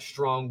a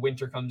strong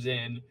winter comes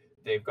in,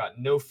 they've got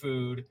no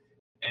food,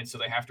 and so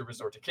they have to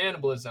resort to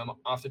cannibalism.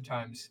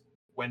 Oftentimes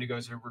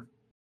wendigos are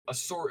a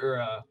sort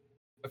or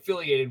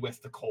affiliated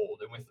with the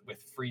cold and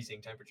with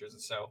freezing temperatures,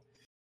 and so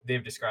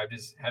they've described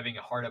as having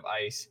a heart of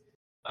ice.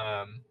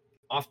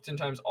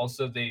 Oftentimes,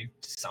 also they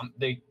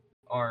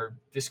are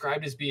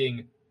described as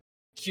being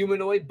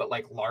humanoid, but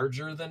like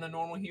larger than a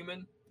normal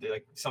human. They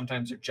like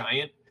sometimes are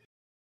giant,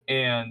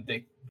 and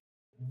they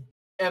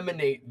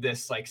emanate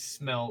this like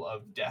smell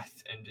of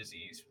death and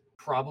disease,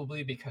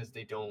 probably because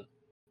they don't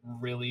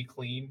really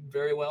clean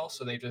very well,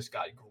 so they just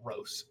got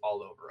gross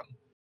all over them.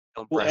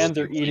 Don't Well, brush and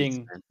your teeth,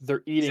 man.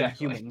 they're eating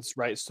Exactly. humans,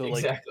 right? So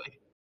like, Exactly.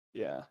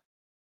 yeah.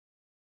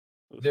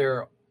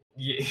 They're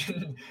yeah,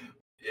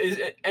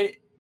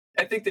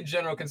 I think the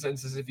general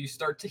consensus, if you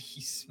start to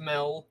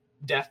smell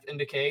death and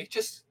decay,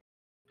 just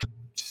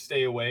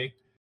stay away.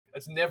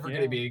 That's never going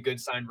to Yeah. be a good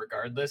sign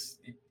regardless.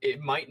 It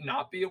might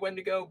not be a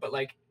Wendigo, but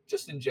like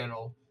just in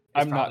general,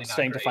 it's I'm probably not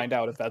staying to great. find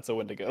out if that's a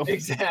Wendigo.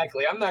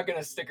 Exactly. I'm not going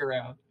to stick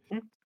around.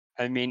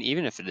 I mean,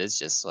 even if it is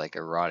just like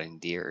a rotting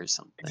deer or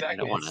something, Exactly.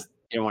 you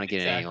don't want to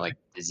get any Exactly. like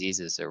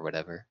diseases or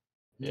whatever.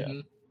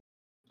 Yeah.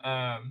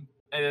 And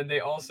then they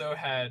also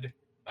had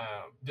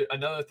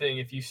another thing.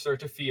 If you start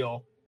to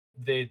feel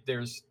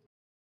there's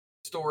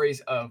stories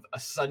of a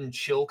sudden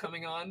chill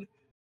coming on,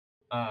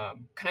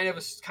 kind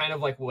of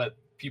like what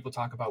people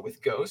talk about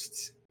with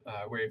ghosts,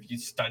 where if you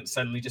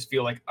suddenly just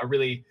feel like a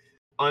really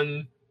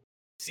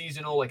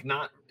unseasonal, like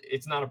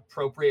it's not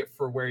appropriate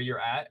for where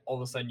you're at. All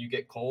of a sudden you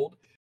get cold.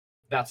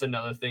 That's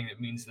another thing that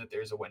means that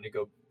there's a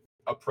Wendigo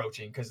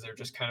approaching, because they're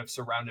just kind of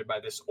surrounded by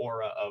this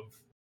aura of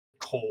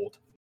cold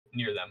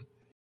near them.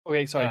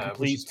 Okay, sorry, which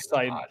complete is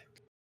kind of odd.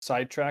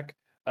 sidetrack.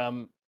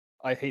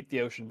 I hate the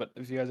ocean, but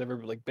if you guys ever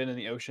like been in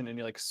the ocean and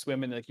you like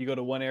swim and like you go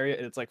to one area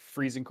and it's like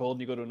freezing cold,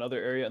 and you go to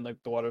another area and like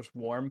the water's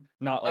warm,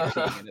 not like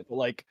peeing in it, but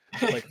like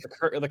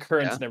the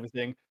currents Yeah. and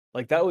everything.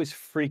 Like that always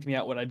freaked me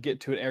out when I'd get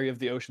to an area of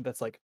the ocean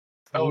that's like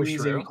Oh,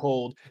 freezing true.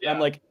 cold. And Yeah. I'm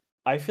like,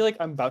 I feel like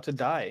I'm about to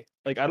die.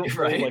 Like I don't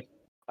know, Right? like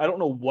I don't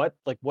know what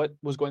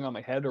was going on in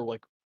my head or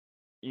like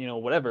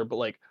whatever, but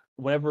like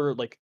whenever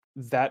like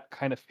that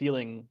kind of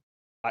feeling,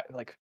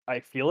 I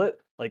feel it.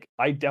 Like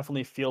I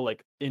definitely feel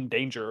like in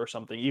danger or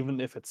something,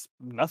 even if it's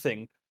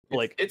nothing. But,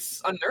 like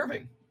it's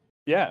unnerving.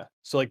 yeah,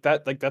 so like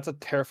that's a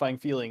terrifying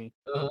feeling,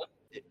 Uh-huh.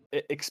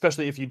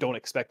 especially if you don't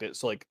expect it.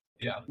 So like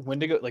Yeah.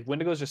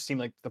 Wendigos just seem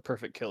like the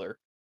perfect killer.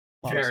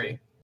 Honestly. Very.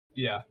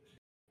 Yeah.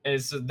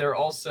 And so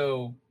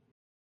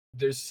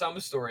there's some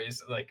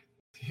stories like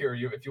here,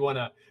 if you want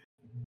to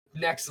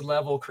next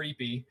level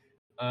creepy,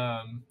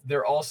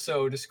 they're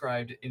also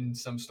described in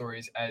some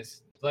stories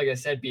as, like I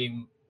said,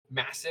 being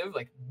massive,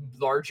 like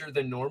larger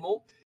than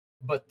normal.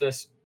 But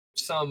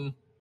some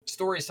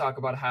stories talk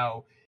about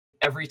how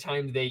every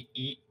time they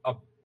eat a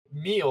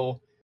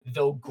meal,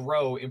 they'll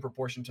grow in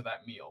proportion to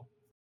that meal.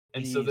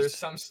 And so there's Jeez.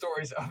 some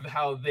stories of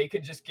how they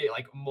can just get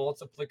like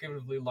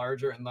multiplicatively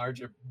larger and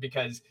larger,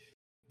 because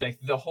like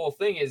the whole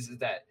thing is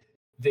that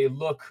they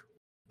look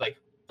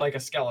like a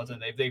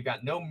skeleton. They've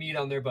got no meat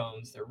on their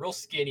bones. They're real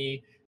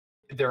skinny.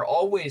 They're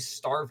always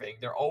starving.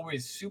 They're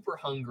always super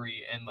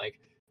hungry and like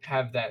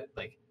have that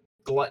like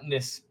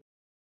gluttonous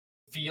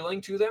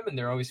feeling to them, and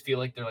they always feel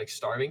like they're like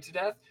starving to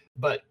death,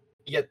 but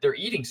yet they're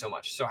eating so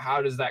much. So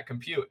how does that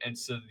compute? And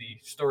so the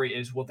story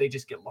is, well, they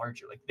just get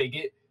larger. Like they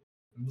get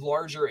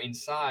larger in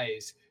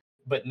size,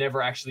 but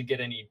never actually get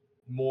any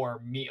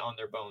more meat on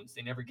their bones.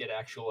 They never get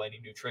any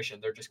nutrition.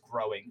 They're just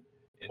growing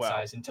in Wow.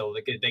 size until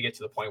they get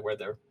to the point where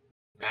they're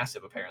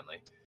massive, apparently.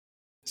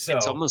 So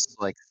It's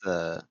almost like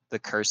the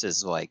curse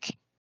is like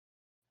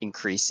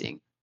increasing.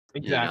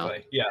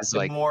 exactly, yeah. It's The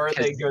like, more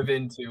they 'cause- give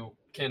into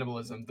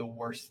cannibalism, the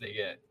worse they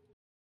get.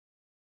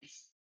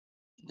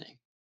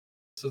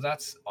 So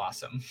that's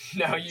awesome.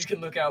 Now you can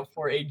look out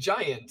for a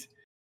giant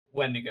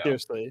Wendigo.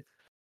 Seriously.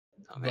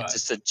 Oh, man, But-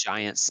 just a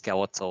giant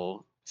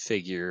skeletal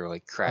figure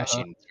like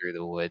crashing through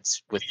the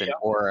woods with an Yep.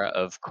 aura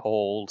of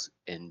cold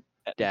and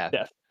death.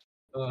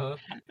 Uh-huh.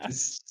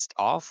 It's just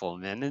awful,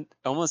 man. It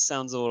almost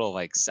sounds a little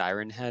like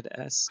Siren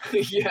Head-esque,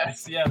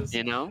 yes.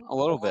 a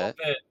little bit.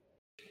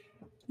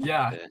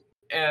 Yeah. Yeah.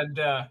 And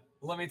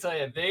let me tell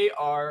you, they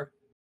are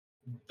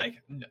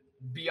like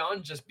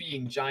beyond just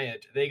being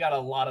giant. They got a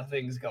lot of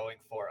things going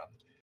for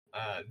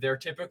them. They're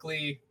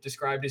typically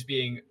described as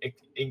being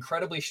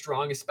incredibly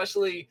strong,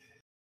 especially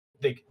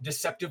like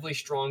deceptively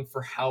strong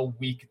for how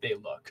weak they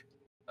look.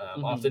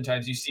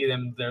 Oftentimes you see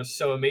them, they're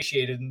so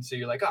emaciated, and so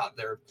you're like, oh,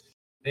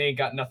 they ain't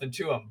got nothing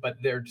to them. But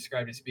they're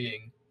described as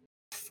being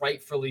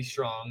frightfully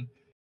strong.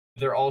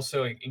 They're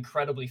also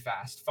incredibly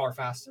fast, far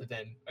faster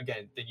than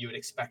you would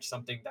expect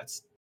something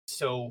that's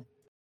so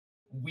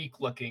weak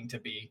looking to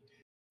be.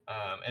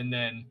 And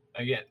then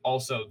again,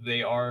 also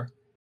they are,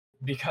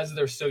 because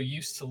they're so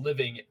used to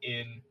living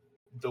in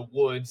the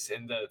woods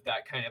and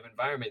that kind of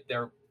environment,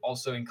 they're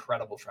also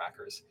incredible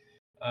trackers.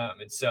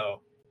 And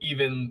so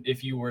even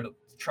if you were to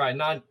try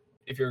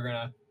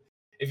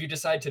if you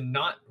decide to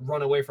not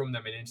run away from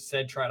them and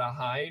instead try to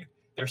hide,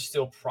 they're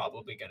still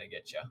probably gonna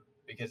get you,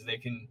 because they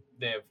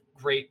have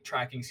great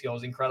tracking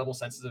skills, incredible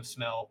senses of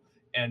smell,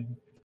 and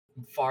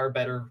far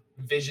better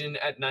vision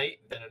at night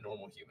than a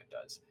normal human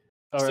does.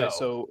 All right,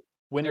 so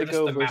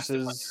Wendigo the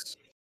massive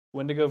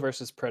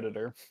versus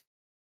Predator.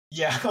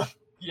 Yeah,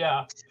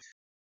 yeah.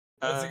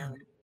 That's Uh,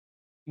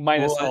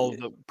 Minus Well, all of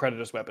the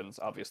Predator's weapons,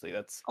 obviously.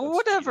 That's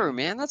whatever, cheating.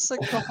 man. That's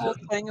like the whole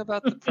thing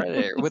about the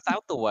Predator.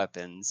 Without the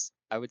weapons,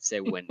 I would say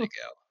Wendigo.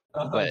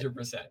 But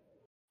 100%.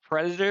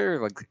 Predator,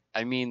 like,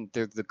 I mean,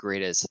 they're the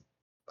greatest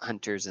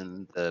hunters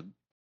in the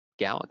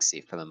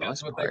galaxy for the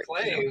That's most what they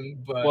part. You know?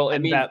 claim, but Well, I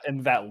in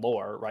mean, that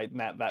lore, right? In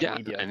that yeah,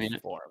 media I mean,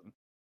 form.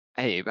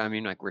 hey, I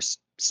mean, like we're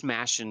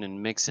smashing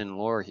and mixing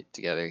lore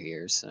together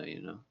here, so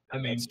you know. I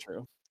mean, That's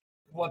true.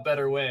 what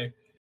better way?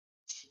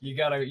 You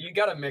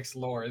gotta mix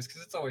lores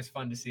because it's always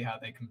fun to see how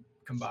they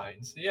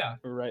combine. So yeah,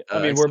 Right. I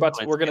mean, we're except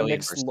when we're it's gonna Alien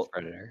mix versus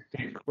Predator.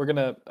 we're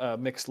gonna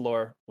mix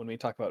lore when we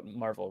talk about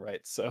Marvel,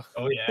 right? So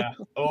oh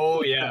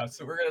yeah.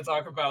 So we're gonna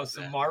talk about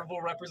some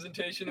Marvel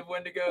representation of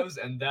Wendigos,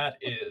 and that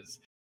is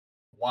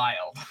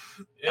wild.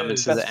 It Coming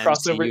is, to the Best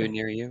crossover- MCU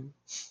near you.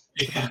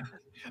 yeah,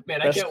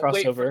 man, I best can't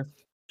wait for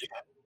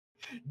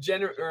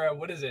crossover.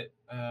 what is it?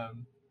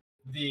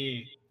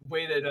 The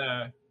way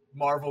that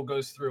Marvel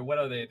goes through. What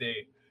are they?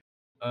 They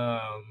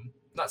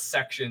not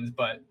sections,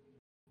 but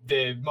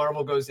the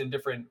Marvel goes in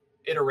different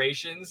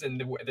iterations,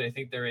 and I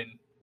think they're in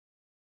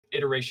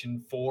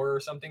iteration 4 or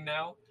something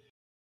now.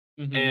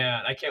 Mhm.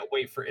 And I can't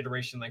wait for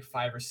iteration like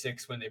 5 or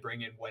 6 when they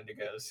bring in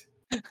Wendigos,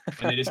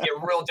 when they just get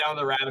real down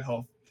the rabbit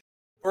hole.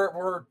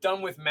 We're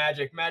done with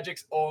magic.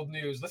 Magic's old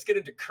news. Let's get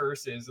into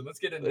curses and let's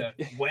get into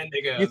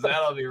Wendigos.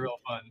 That'll be real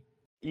fun.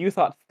 You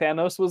thought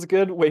Thanos was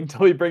good? Wait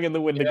until we bring in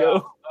the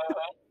Wendigo.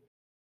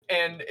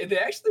 And they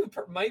actually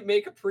might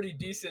make a pretty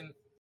decent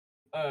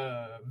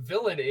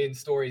villain in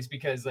stories,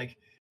 because like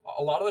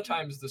a lot of the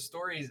times the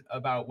stories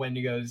about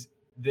Wendigos,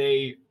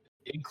 they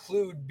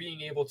include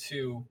being able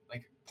to,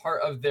 like,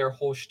 part of their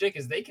whole shtick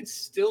is they can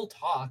still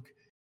talk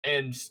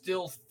and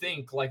still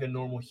think like a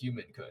normal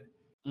human could.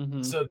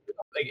 Mhm. So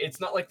like it's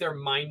not like they're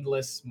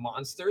mindless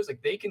monsters.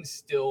 Like they can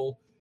still,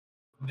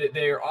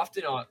 they're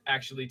often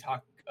actually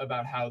talk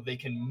about how they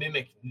can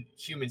mimic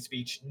human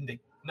speech,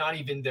 not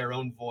even their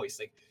own voice.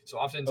 Like so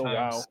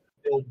oftentimes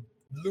they'll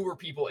lure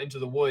people into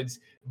the woods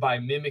by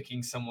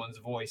mimicking someone's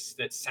voice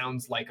that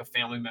sounds like a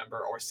family member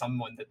or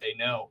someone that they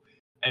know.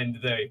 And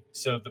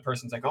so the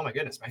person's like, oh my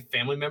goodness, my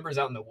family member's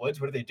out in the woods.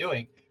 What are they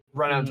doing?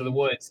 Run out into the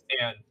woods,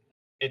 and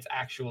it's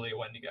actually a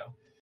Wendigo.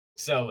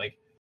 So like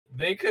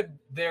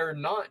they're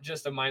not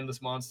just a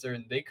mindless monster,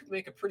 and they could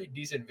make a pretty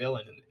decent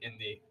villain in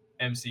the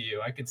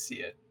MCU. I could see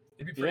it.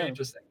 It'd be pretty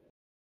interesting.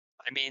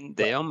 I mean,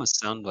 they almost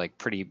sound like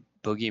pretty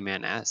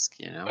boogeyman-esque,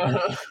 you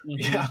know?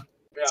 Yeah.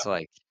 It's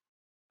like,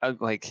 I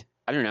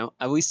don't know.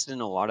 At least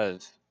in a lot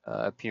of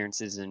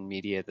appearances in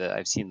media that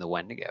I've seen, the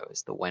Wendigo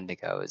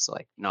is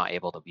like not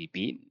able to be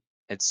beaten.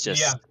 It's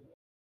just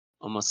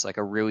almost like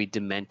a really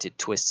demented,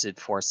 twisted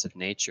force of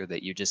nature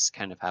that you just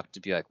kind of have to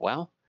be like,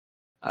 well,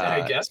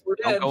 I guess we're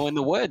don't dead. go in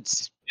the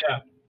woods. Yeah,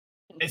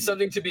 it's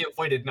something to be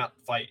avoided, not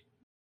fight,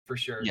 for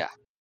sure. Yeah.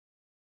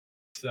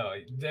 So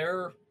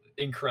they're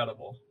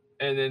incredible.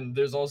 And then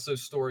there's also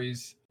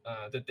stories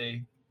that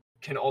they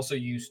can also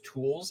use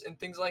tools and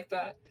things like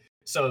that.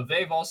 So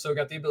they've also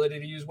got the ability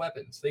to use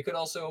weapons. They could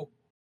also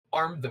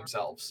arm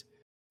themselves.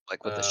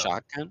 Like with a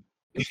shotgun?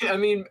 I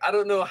mean, I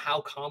don't know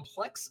how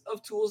complex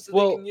of tools that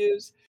they can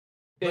use,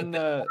 but they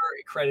are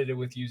credited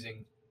with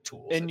using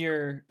tools. In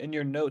your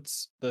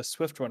notes, the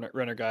Swift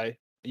runner guy,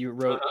 you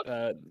wrote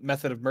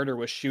method of murder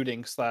was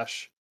shooting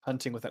 /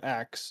 hunting with an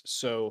axe.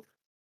 So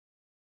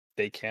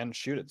they can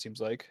shoot, it seems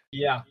like.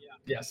 Yeah.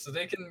 So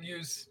they can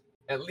use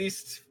at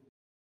least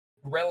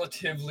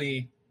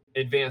relatively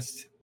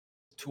advanced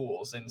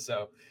tools, and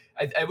so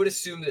I would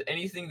assume that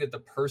anything that the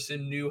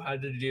person knew how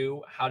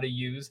to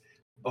use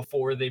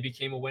before they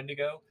became a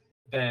Wendigo,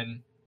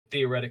 then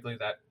theoretically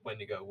that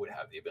Wendigo would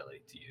have the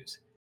ability to use.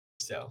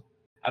 So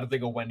I don't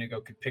think a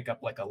Wendigo could pick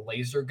up like a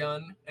laser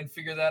gun and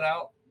figure that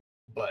out,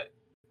 but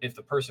if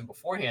the person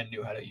beforehand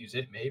knew how to use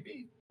it,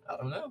 maybe. I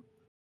don't know.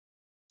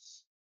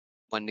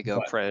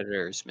 Wendigo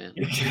predators, man.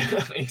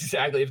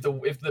 Exactly. If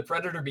the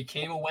predator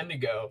became a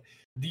Wendigo,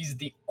 he's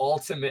the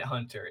ultimate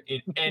hunter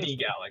in any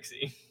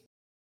galaxy.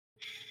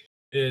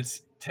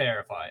 It's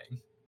terrifying.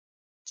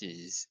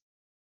 Jeez.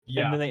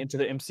 Yeah. And then they enter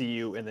the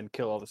MCU and then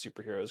kill all the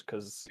superheroes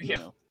because you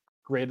know,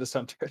 greatest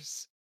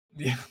hunters.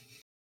 Yeah.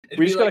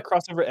 We just gotta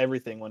cross over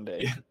everything one day.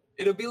 Yeah.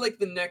 It'll be like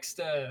the next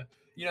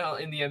you know,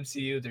 in the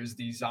MCU there's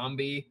the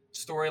zombie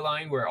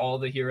storyline where all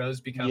the heroes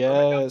become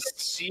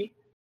DC.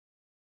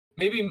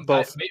 Maybe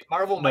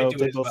Marvel might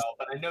do it as well,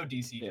 but I know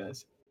DC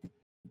does.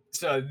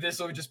 So this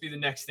will just be the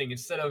next thing.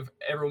 Instead of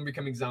everyone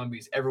becoming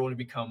zombies, everyone will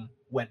become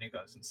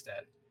Wendigos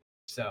instead.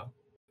 So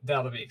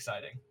that'll be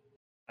exciting.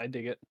 I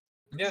dig it.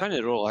 I find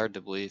it a little hard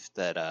to believe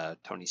that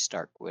Tony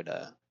Stark would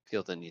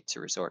feel the need to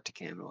resort to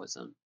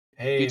cannibalism.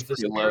 Hey, if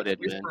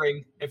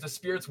the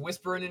spirit's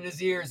whispering in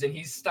his ears and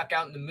he's stuck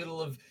out in the middle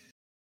of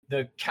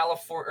the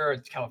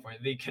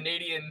the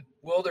Canadian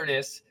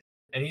wilderness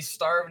and he's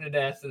starving to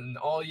death, and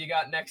all you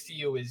got next to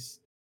you is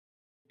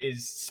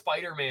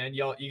Spider-Man.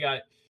 You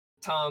got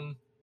Tom,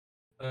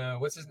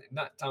 what's his name?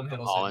 Not Tom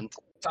Hiddleston. Holland.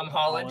 Tom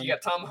Holland. You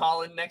got Tom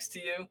Holland next to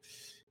you.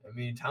 I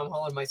mean, Tom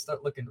Holland might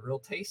start looking real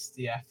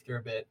tasty after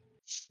a bit,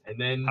 and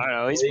then I don't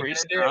know. He's what are you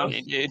pretty gonna strong,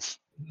 dude.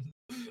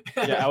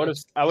 do? Yeah,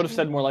 I would have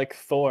said more like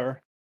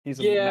Thor. He's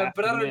a Yeah,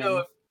 but massive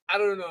man. I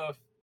don't know if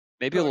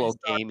Maybe a Tony little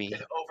Stark gamey.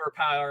 can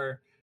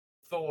overpower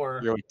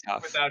Thor Really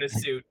tough. without his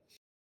suit.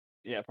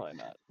 Yeah, probably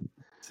not.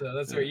 So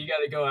that's where you got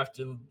to go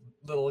after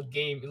little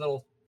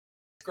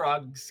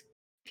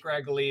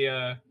scraggly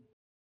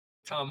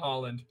Tom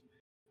Holland,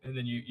 and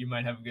then you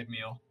might have a good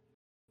meal.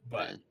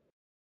 But Yeah.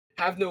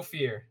 have no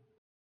fear.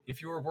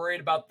 If you were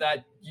worried about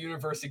that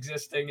universe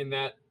existing and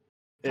that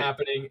It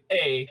happening,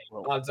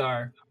 won't. odds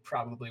are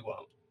probably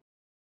won't.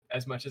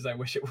 As much as I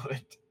wish it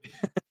would.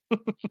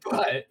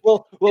 But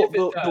Well, if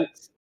it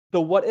does,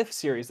 the What If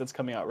series that's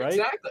coming out, right?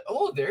 exactly.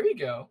 Oh, there you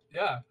go.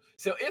 Yeah.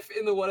 So if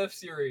in the What If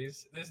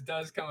series this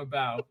does come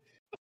about,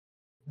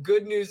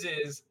 good news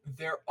is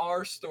there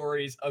are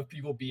stories of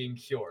people being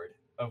cured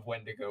of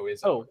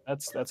Wendigoism. Oh,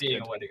 that's being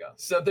good. a Wendigo.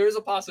 So there's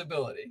a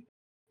possibility.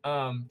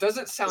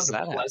 Doesn't sound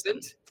that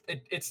pleasant.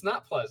 It's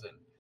not pleasant.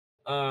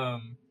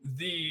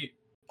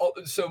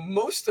 So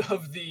most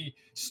of the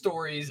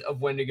stories of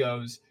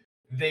Wendigos,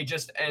 they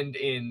just end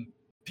in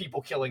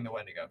people killing the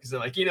Wendigo because they're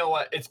like, you know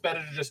what? It's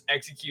better to just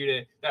execute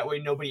it. That way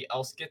nobody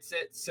else gets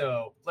it.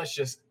 So let's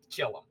just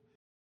kill them.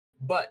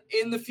 But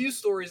in the few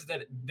stories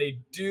that they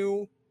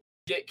do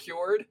get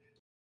cured,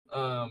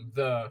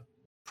 the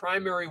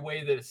primary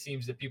way that it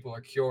seems that people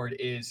are cured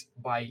is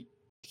by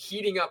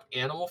heating up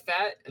animal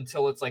fat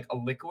until it's like a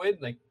liquid,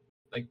 like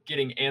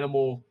getting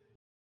animal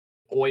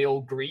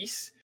oil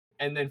grease,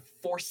 and then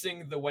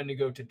forcing the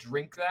Wendigo to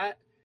drink that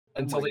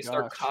until my they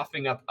start gosh.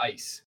 coughing up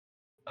ice.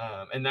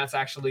 And that's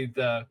actually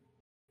the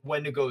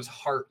Wendigo's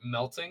heart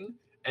melting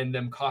and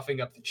them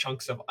coughing up the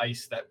chunks of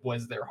ice that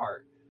was their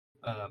heart.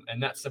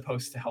 And that's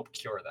supposed to help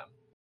cure them.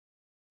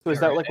 So is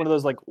that like one of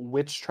those like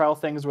witch trial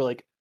things where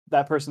like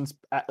that person's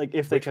like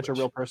if they Which catch a witch?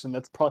 real person,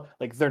 that's probably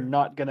like they're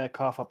not gonna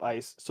cough up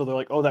ice, so they're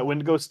like, oh, that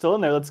Wendigo's still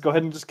in there. Let's go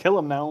ahead and just kill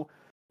him now,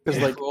 because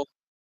Yeah. like Well,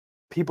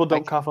 people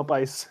don't cough up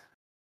ice.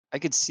 I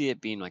could see it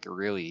being like a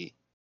really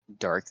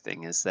dark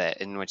thing, is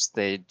that in which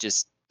they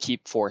just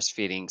keep force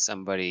feeding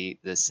somebody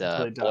this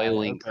Until they die,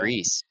 boiling okay.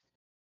 grease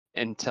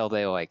until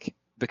they like,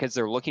 because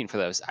they're looking for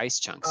those ice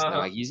chunks. And they're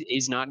like,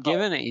 he's not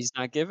giving it. He's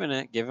not giving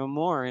it. Give him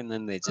more. And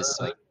then they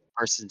just like,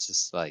 person's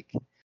just like,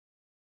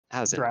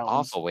 that was an Drowns.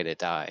 awful way to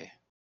die.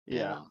 you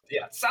Yeah. know?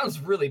 Yeah, it sounds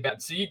really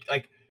bad. So you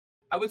like,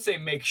 I would say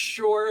make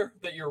sure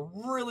that you're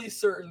really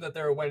certain that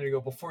they're a Wendigo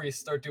before you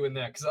start doing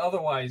that, because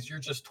otherwise you're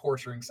just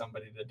torturing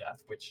somebody to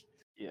death, which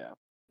Yeah.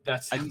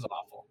 that sounds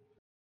awful.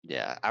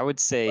 Yeah, I would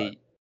say But-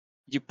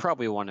 you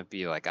probably want to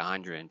be like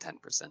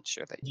 110%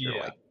 sure that you're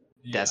like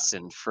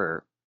destined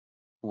for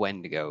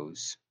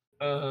Wendigos.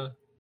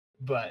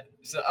 But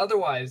so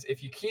otherwise,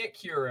 if you can't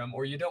cure them,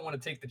 or you don't want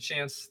to take the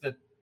chance that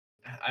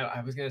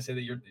I was gonna say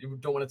that you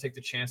don't want to take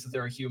the chance that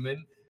they're a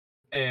human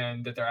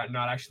and that they're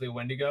not actually a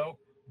Wendigo,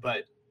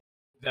 but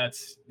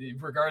that's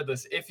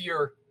regardless. If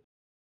you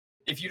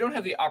don't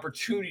have the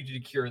opportunity to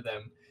cure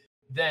them,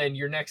 then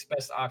your next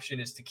best option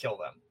is to kill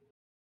them.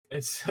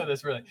 And so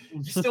that's really,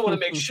 you still want to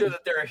make sure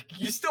that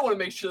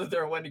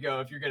they're a Wendigo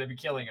if you're going to be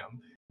killing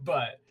them.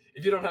 But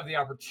if you don't have the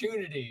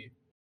opportunity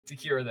to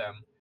cure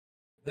them,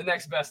 the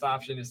next best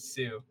option is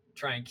to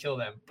try and kill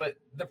them. But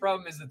the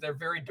problem is that they're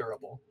very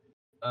durable.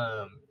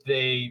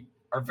 They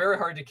are very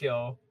hard to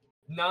kill,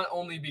 not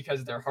only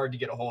because they're hard to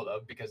get a hold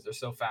of, because they're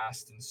so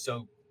fast and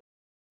so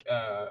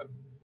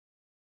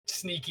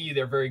sneaky.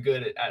 They're very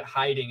good at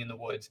hiding in the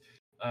woods,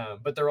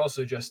 but they're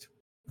also just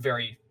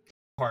very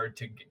hard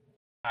to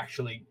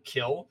actually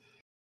kill.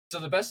 So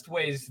the best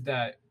ways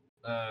that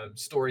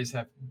stories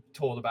have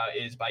told about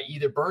is by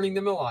either burning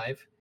them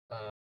alive,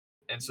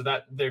 and so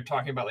that they're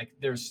talking about, like,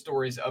 there's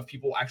stories of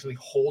people actually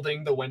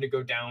holding the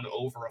Wendigo down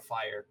over a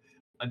fire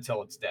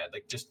until it's dead,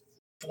 like just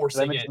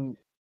forcing it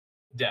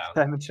down.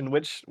 Did I mention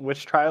witch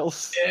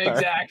trials?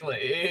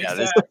 Exactly. Yeah,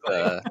 this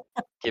is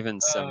given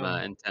some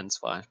intense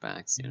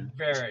flashbacks.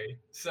 Very.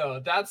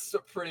 So that's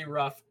pretty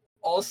rough.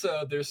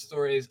 Also, there's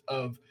stories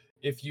of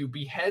if you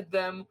behead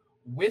them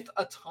with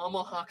a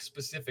tomahawk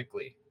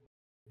specifically,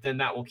 then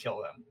that will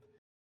kill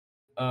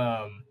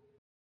them.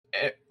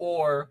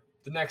 Or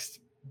the next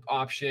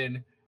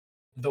option,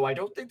 though I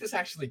don't think this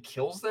actually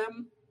kills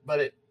them, but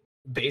it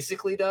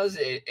basically does,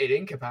 it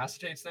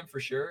incapacitates them for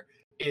sure,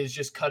 is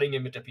just cutting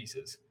them into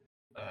pieces.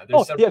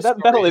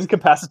 That'll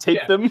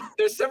incapacitate them.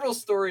 There's several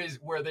stories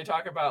where they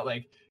talk about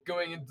like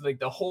going into like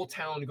the whole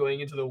town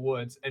going into the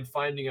woods and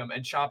finding them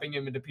and chopping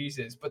them into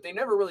pieces, but they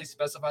never really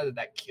specify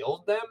that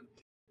killed them.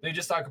 They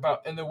just talk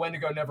about, and the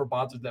Wendigo never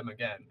bothered them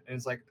again. And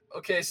it's like,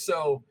 okay,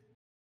 so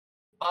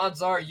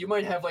odds are you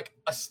might have like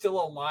a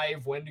still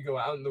alive Wendigo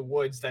out in the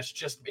woods that's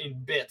just in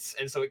bits,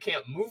 and so it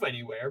can't move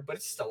anywhere, but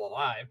it's still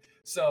alive.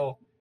 So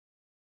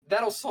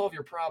that'll solve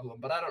your problem,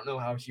 but I don't know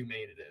how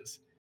humane it is.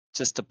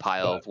 Just a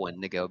pile of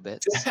Wendigo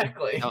bits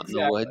Exactly. out in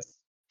the woods.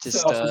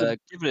 Just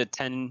give it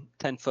a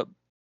 10-foot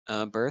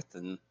berth,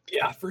 and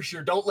yeah, for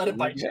sure. Don't let it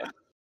bite you.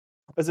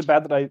 Is it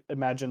bad that I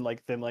imagine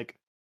like them like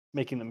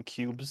making them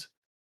cubes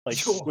Like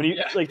Sure, when you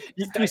yeah. like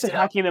you Stacked say it up.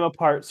 hacking them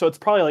apart, so it's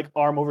probably like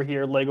arm over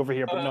here, leg over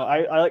here. But no,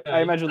 I you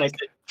imagine slice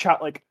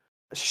like like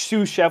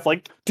sous chef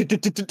like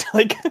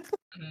like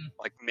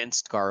Like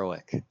minced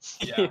garlic.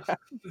 Yeah.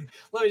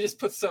 Let me just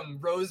put some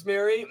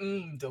rosemary.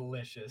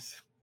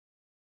 Delicious.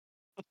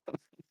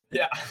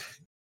 Yeah.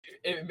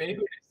 Maybe who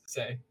knows to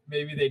say.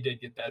 Maybe they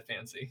did get that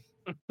fancy.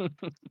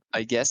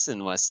 I guess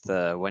unless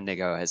the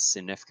Wendigo has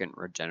significant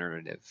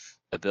regenerative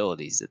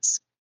abilities, it's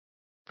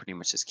pretty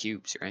much just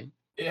cubes, right?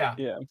 Yeah.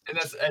 yeah. And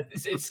that's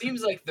it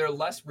seems like they're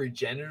less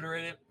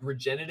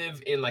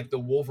regenerative in like the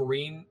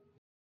Wolverine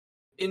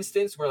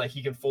instance where like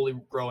he can fully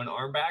grow an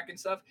arm back and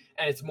stuff.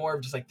 And it's more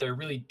of just like they're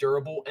really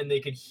durable and they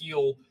can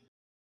heal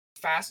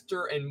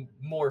faster and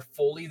more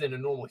fully than a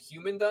normal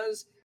human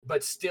does.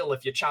 But still,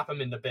 if you chop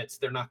them into bits,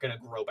 they're not going to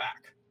grow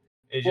back.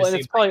 It Well, just and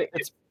it's seems probably like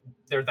if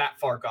they're that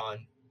far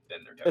gone, then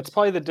they're toast. it's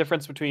probably the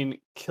difference between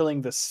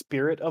killing the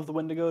spirit of the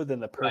Wendigo than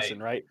the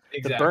person, right?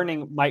 Exactly. The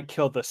burning might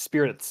kill the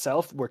spirit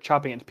itself, where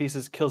chopping it into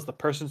pieces kills the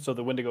person, so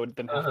the Wendigo would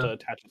then have to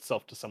attach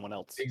itself to someone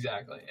else.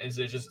 Exactly. It's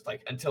just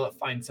like until it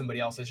finds somebody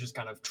else, it's just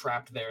kind of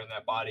trapped there in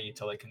that body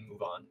until it can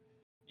move on.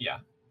 Yeah.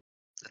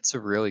 That's a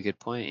really good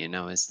point,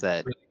 is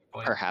that Really good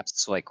point.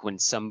 perhaps like when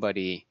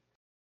somebody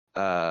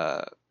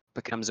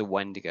becomes a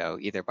Wendigo,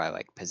 either by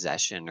like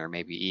possession or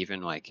maybe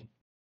even like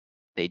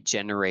they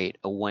generate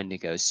a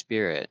Wendigo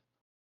spirit,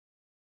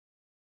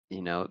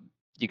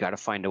 you got to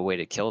find a way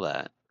to kill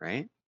that,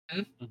 right?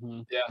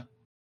 Mm-hmm. Yeah.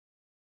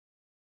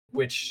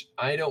 Which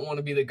I don't want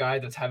to be the guy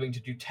that's having to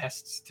do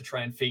tests to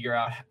try and figure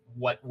out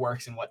what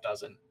works and what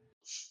doesn't.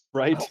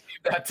 Right. I'll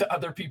leave that to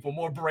other people,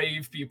 more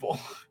brave people.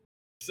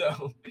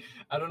 So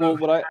I don't know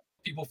Well, how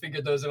people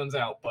figured those ones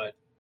out, but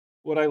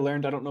what I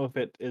learned, I don't know if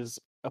it is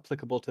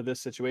applicable to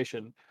this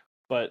situation,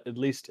 but at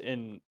least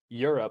in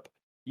Europe,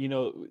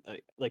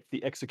 like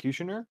the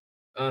executioner,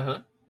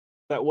 that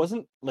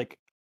wasn't like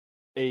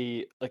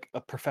a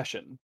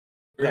profession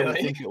that we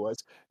really? think it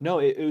was. No,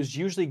 it was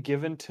usually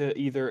given to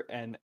either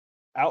an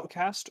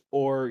outcast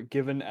or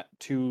given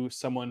to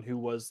someone who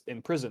was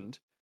imprisoned.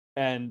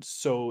 And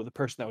so the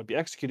person that would be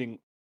executing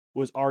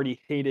was already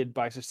hated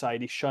by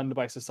society, shunned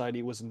by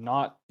society, was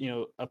not,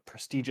 a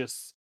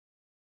prestigious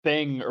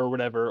thing or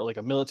whatever, like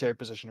a military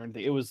position or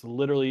anything. It was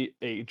literally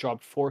a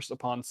job forced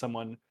upon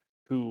someone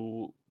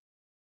who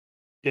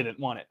didn't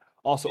want it.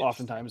 Also,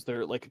 oftentimes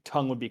their like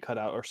tongue would be cut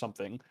out or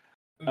something.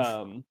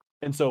 Oof.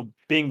 And so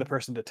being the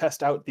person to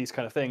test out these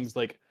kind of things,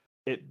 like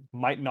it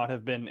might not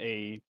have been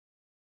a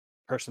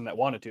person that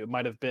wanted to. It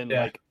might have been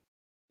like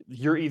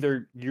you're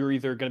either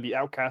going to be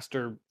outcast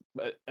or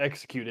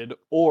executed,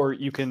 or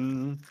you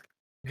can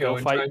go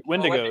and try fight and kill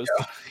a Wendigos.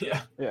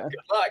 Yeah. Yeah. Good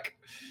luck.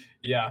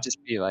 Yeah.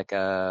 Just be like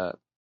a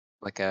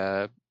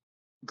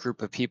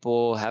group of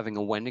people having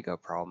a Wendigo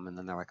problem, and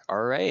then they're like,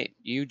 "All right,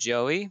 you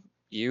Joey,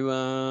 you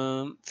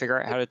figure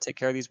out how to take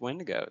care of these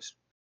Wendigos."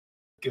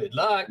 Good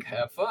luck.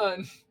 Have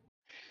fun.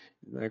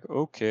 Like,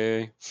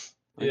 okay,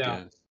 I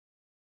Yeah. guess.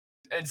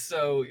 And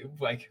so,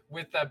 like,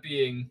 with that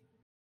being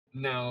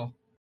now,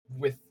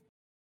 with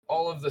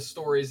all of the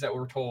stories that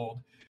were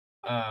told,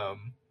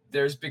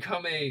 there's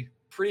become a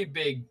pretty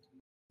big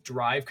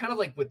drive, kind of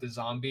like with the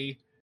zombie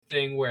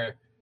thing, where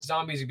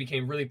zombies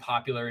became really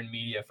popular in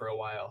media for a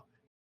while.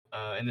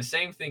 And the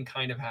same thing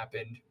kind of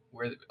happened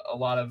where a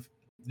lot of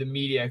the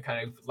media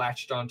kind of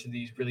latched onto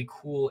these really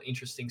cool,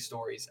 interesting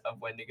stories of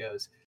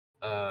Wendigos.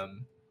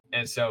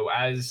 And so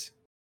as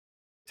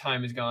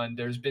time has gone,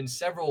 there's been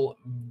several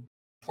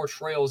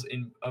portrayals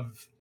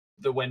of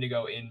the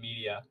Wendigo in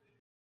media.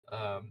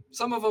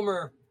 Some of them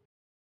are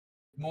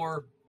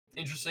more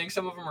interesting.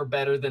 Some of them are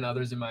better than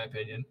others, in my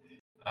opinion.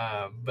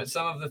 But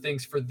some of the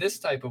things for this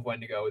type of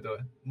Wendigo, the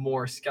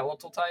more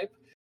skeletal type,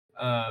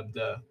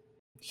 the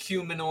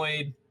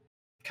humanoid,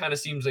 kind of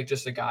seems like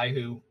just a guy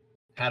who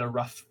had a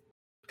rough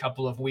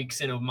couple of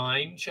weeks in a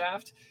mine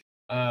shaft.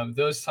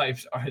 Those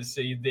types are,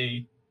 say,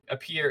 they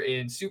appear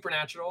in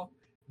Supernatural,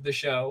 the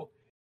show.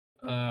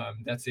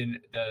 That's in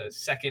the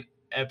second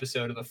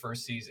episode of the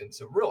first season,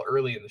 so real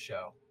early in the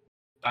show.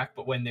 Back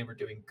but when they were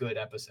doing good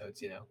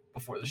episodes,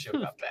 before the show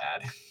got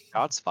bad.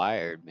 Shots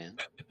fired, man.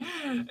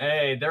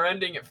 Hey, they're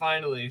ending it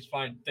finally. It's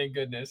fine, thank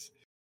goodness.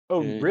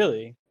 Oh, Yeah.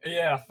 really?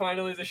 Yeah,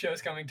 finally the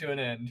show's coming to an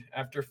end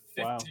after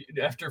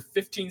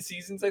 15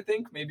 seasons, I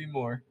think, maybe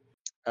more.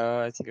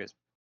 I think it was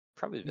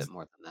probably a bit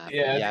more than that.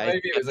 Yeah, but yeah,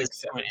 maybe I it was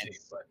think like at this point 17,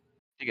 but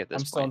I think at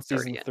this I'm still on point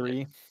it's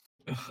already season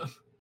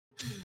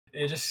ended. 3.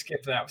 yeah, just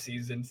skip that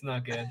season. It's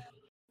not good.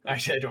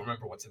 Actually, I don't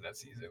remember what's in that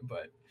season,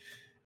 but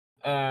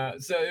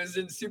so it was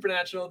in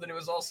Supernatural. Then it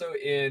was also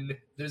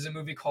there's a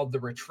movie called The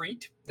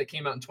Retreat that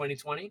came out in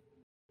 2020.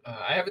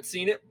 I haven't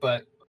seen it,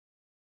 but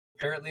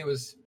apparently it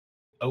was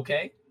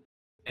okay,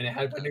 and it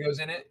had Wendigos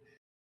in it.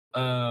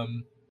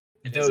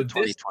 It's a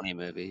 2020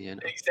 movie,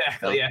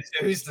 Exactly. Yeah.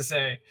 So who's to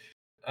say?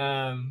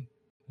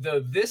 Though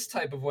this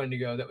type of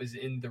Wendigo that was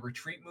in the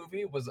Retreat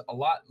movie was a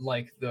lot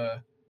like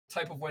the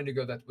type of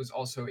Wendigo that was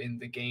also in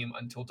the game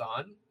Until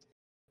Dawn,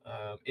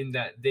 in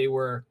that they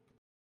were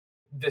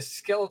the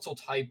skeletal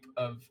type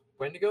of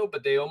Wendigo,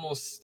 but they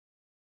almost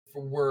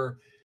were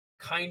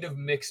kind of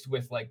mixed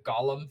with like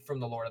Gollum from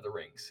the Lord of the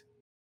Rings.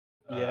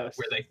 Yes.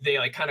 Where they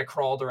like kind of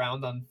crawled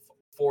around on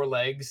four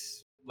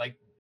legs like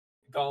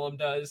Gollum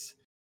does,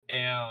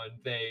 and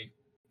they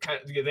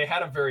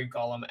had a very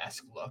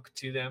Gollum-esque look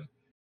to them.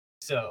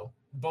 So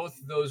both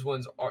those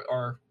ones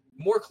are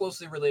more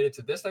closely related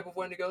to this type of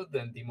Wendigo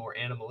than the more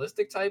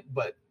animalistic type,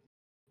 but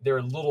they're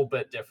a little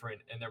bit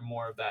different, and they're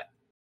more of that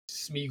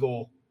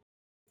Smeagol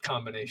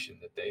combination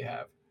that they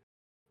have,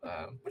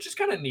 which is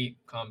kind of neat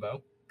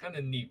combo, kind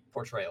of neat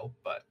portrayal,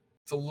 but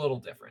it's a little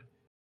different.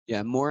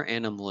 Yeah, more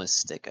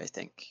animalistic, I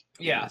think.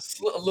 Yeah,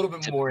 a little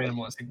bit more Typically.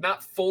 animalistic.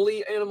 Not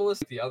fully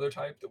animalistic, the other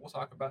type that we'll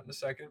talk about in a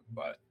second,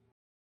 but...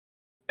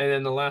 And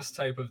then the last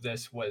type of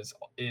this was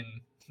in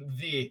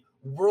the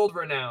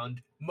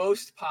world-renowned,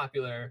 most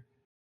popular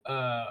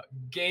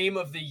game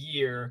of the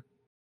year,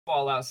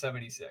 Fallout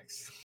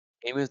 76.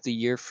 Game of the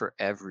year for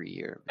every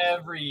year.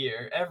 Every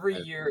year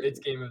it's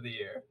game of the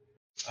year.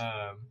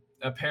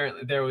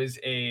 Apparently there was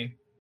a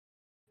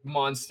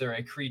monster,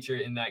 a creature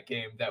in that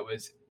game that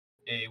was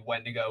a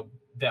Wendigo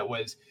that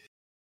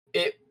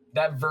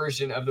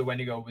version of the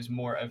Wendigo was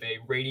more of a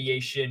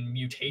radiation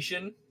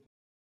mutation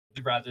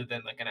rather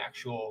than like an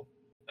actual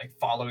like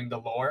following the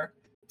lore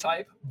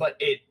type, but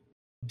it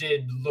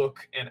did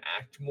look and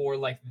act more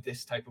like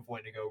this type of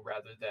Wendigo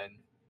rather than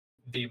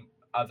the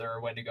other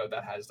Wendigo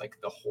that has like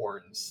the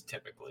horns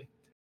typically.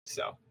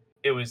 So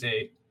it was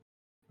a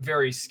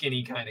very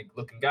skinny kind of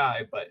looking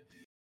guy, but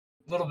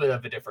a little bit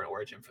of a different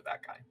origin for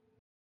that guy.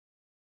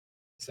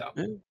 So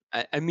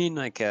I mean,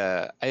 like,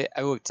 I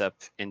looked up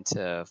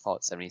into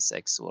Fallout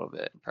 76 a little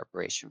bit in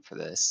preparation for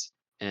this,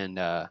 and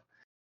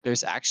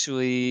there's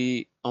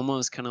actually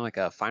almost kind of like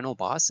a final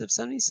boss of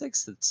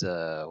 76 that's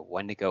a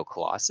Wendigo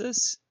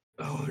Colossus.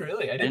 oh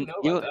really? I didn't know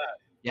he about look- that.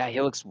 Yeah,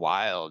 he looks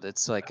wild.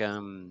 It's like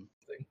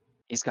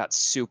he's got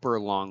super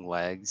long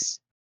legs,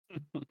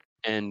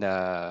 and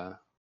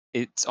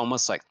it's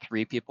almost like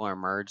three people are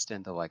merged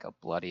into like a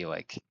bloody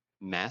like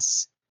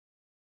mess,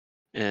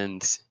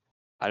 and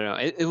I don't know.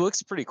 It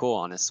looks pretty cool,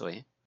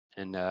 honestly,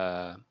 and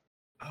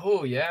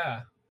Oh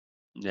yeah.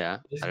 yeah,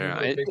 Just I don't know.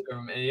 Google a picture of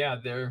him, and yeah,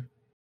 they're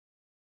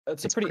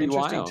It's a It's pretty pretty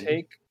interesting wild.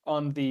 take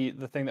on the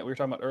thing that we were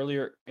talking about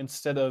earlier.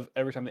 Instead of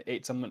every time they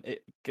ate someone,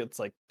 it gets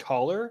like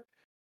taller,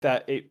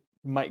 that it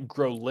might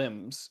grow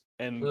limbs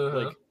and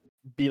like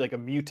be like a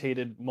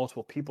mutated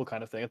multiple people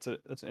kind of thing.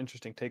 That's an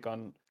interesting take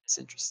on It's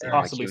interesting.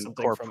 possibly Like you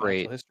something from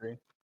incorporate actual history.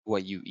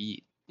 what you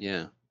eat.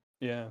 Yeah.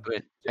 Yeah.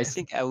 But I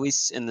think at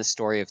least in the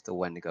story of the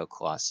Wendigo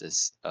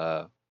Colossus,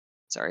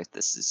 sorry if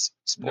this is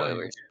No,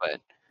 you're spoilers,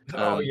 but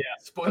oh yeah,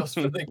 spoils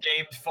for the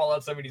game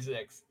Fallout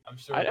 76. I'm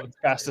sure. I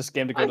fastest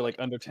game to go to like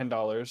under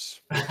 $10.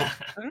 I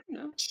don't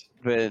know.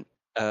 But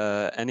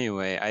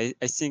anyway,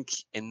 I think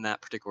in that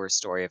particular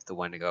story of the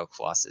Wendigo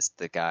Colossus,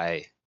 the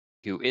guy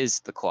who is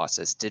the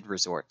Colossus did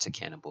resort to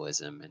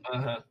cannibalism,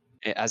 and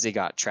as he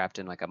got trapped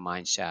in like a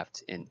mine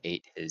shaft and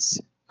ate his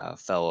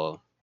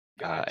fellow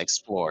Gotcha.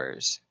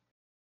 explorers.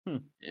 Hmm.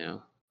 You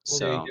know, Well,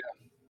 there you so go.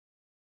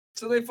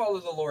 So they follow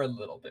the lore a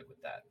little bit with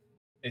that.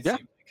 It Yeah.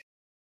 seemed like.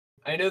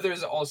 I know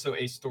there's also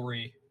a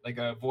story, like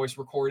a voice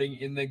recording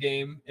in the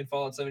game in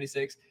Fallout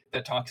 76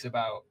 that talks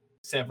about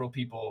several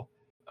people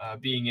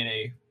being in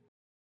a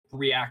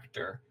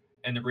reactor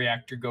and the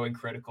reactor going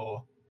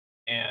critical,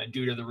 and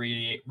due to the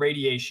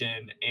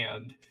radiation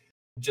and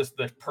just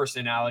the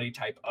personality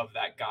type of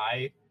that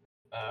guy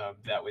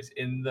that was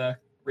in the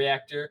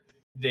reactor,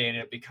 they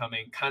ended up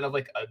becoming kind of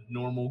like a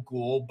normal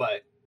ghoul,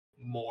 but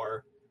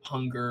more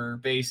hunger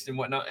based and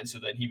whatnot. And so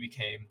then he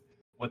became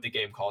what the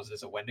game calls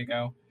as a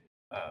Wendigo.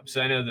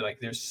 So I know that like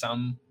there's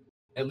some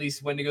at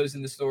least Wendigos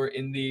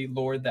in the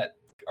lore that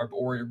are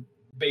or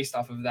based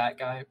off of that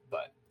guy,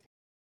 but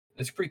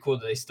it's pretty cool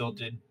that they still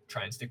did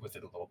try and stick with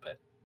it a little bit.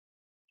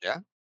 Yeah.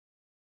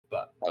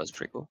 But that was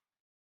pretty cool.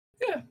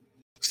 yeah.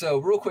 So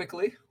real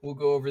quickly, we'll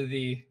go over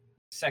the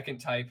second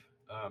type.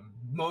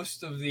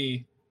 Most of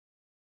the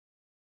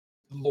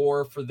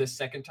lore for this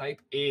second type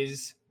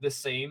is the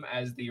same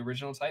as the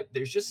original type.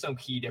 There's just some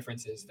key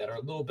differences that are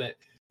a little bit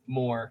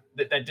more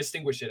that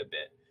distinguish it a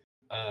bit.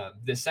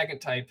 The second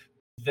type,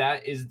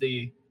 that is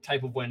the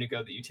type of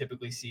Wendigo that you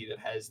typically see that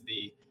has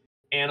the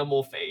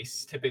animal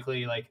face.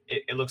 Typically, like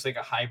it looks like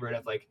a hybrid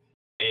of like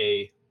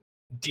a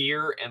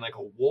deer and like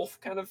a wolf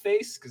kind of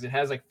face because it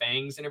has like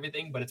fangs and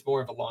everything, but it's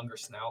more of a longer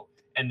snout,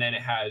 and then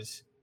it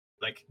has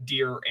like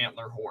deer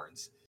antler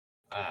horns.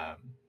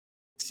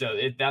 So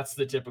that's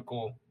the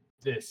typical.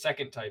 The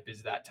second type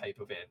is that type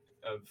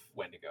of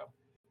Wendigo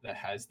that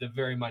has the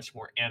very much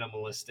more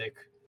animalistic.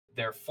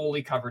 They're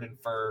fully covered in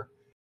fur.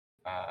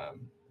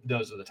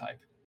 Those are the type.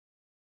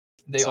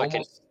 They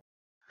almost.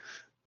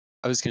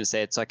 I was gonna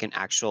say it's like an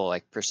actual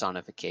like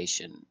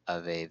personification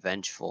of a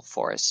vengeful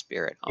forest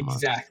spirit.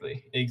 Almost.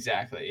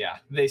 Exactly. Yeah,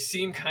 they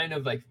seem kind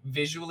of like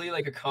visually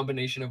like a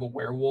combination of a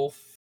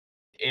werewolf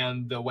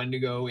and the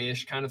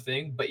Wendigo-ish kind of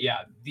thing. But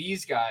yeah,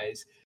 these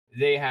guys,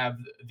 they have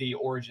the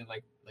origin,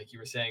 like you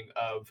were saying,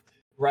 of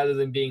rather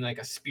than being like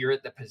a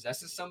spirit that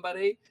possesses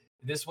somebody,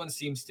 this one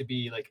seems to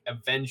be like a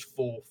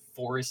vengeful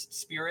forest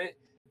spirit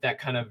that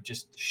kind of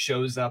just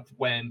shows up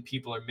when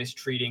people are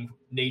mistreating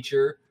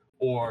nature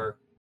or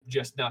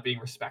just not being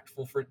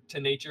respectful to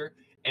nature,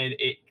 and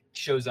it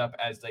shows up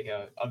as like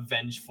a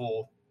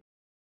vengeful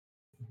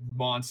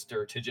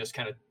monster to just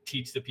kind of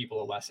teach the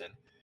people a lesson.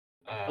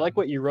 I like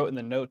what you wrote in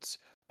the notes.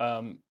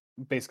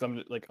 Basically,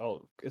 I'm like,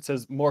 oh, it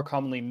says more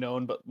commonly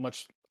known, but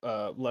much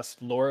less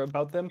lore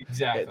about them.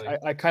 Exactly.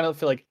 I kind of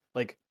feel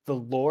like the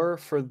lore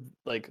for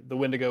like the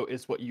Wendigo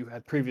is what you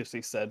had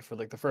previously said for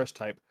like the first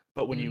type.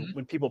 But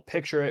when people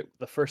picture it,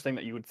 the first thing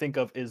that you would think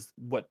of is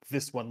what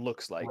this one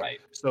looks like. Right.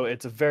 So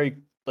it's a very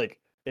like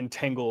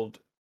entangled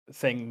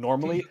thing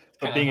normally,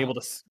 but being able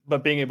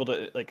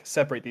to like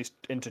separate these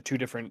into two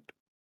different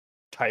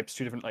types,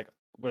 two different like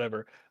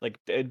whatever. Like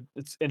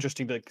it's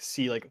interesting to like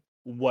see like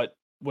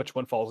which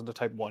one falls into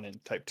type 1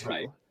 and type 2.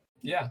 Right.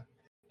 Yeah.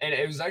 And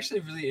it was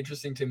actually really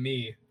interesting to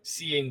me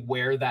seeing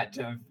where that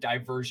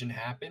diversion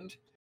happened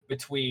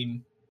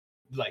between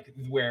like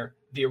where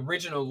the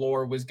original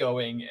lore was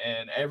going,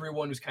 and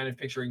everyone was kind of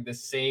picturing the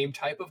same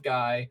type of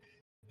guy,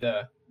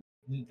 the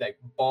like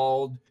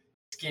bald,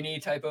 skinny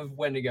type of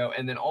Wendigo,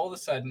 and then all of a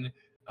sudden,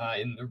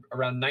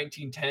 around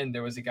 1910,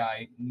 there was a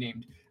guy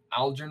named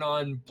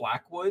Algernon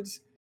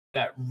Blackwoods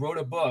that wrote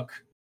a book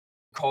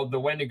called The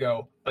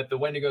Wendigo, but the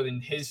Wendigo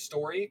in his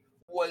story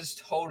was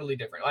totally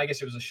different. I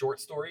guess it was a short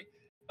story,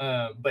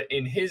 but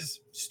in his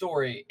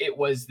story, it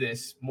was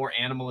this more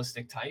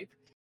animalistic type,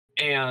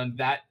 and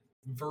that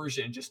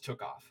version just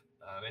took off.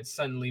 And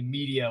suddenly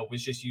media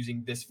was just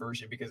using this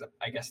version because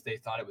I guess they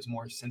thought it was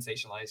more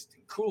sensationalized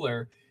and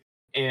cooler.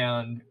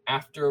 And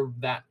after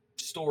that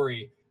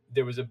story,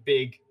 there was a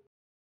big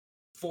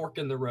fork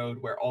in the road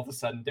where all of a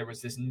sudden there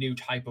was this new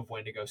type of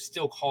Wendigo,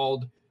 still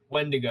called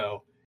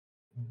Wendigo,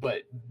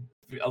 but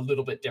a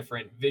little bit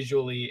different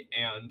visually,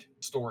 and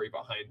story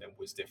behind them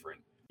was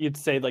different. You'd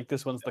say like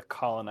this one's the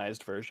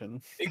colonized version.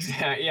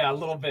 Exactly. Yeah, a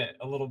little bit.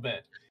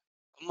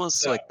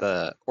 Almost So- like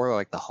the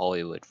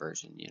Hollywood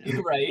version, you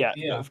know, Right. Yeah.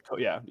 Yeah.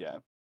 Yeah.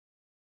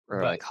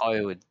 where like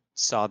Hollywood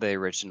saw the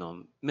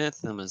original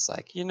myth and was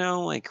like, you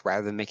know, like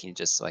rather than making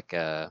just like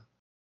a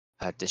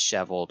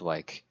disheveled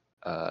like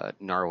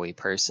gnarly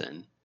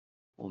person,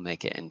 we'll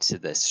make it into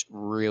this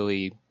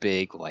really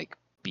big like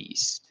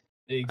beast.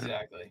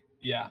 Exactly.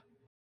 Yeah.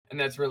 And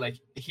that's where like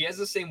he has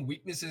the same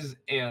weaknesses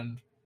and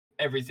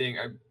everything.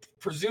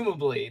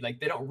 Presumably, like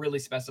they don't really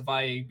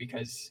specify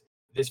because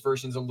this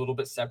version's a little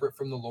bit separate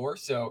from the lore.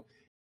 So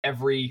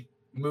every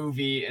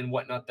movie and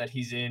whatnot that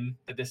he's in,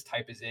 that this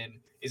type is in,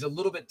 is a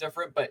little bit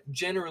different. But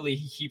generally,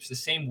 he keeps the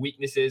same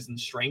weaknesses and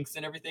strengths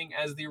and everything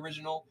as the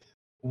original,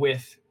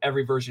 with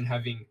every version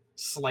having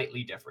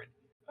slightly different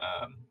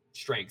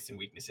strengths and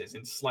weaknesses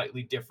and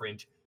slightly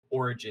different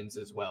origins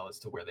as well as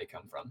to where they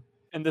come from.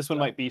 And this one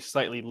might be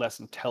slightly less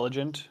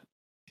intelligent.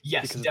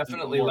 Yes, Because it's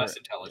definitely more- less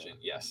intelligent.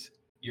 Yes,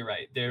 you're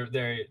right.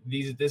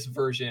 This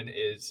version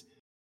is,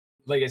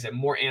 like I said,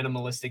 more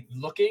animalistic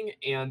looking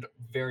and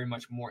very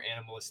much more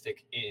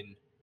animalistic in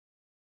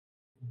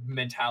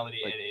mentality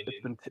Like, and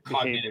different in behavior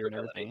cognitive and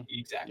ability. everything.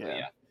 Exactly. Yeah.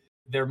 Yeah.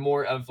 They're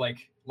more of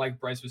like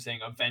Bryce was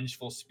saying, a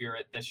vengeful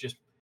spirit that's just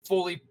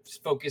fully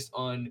focused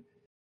on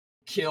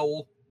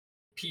kill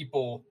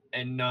people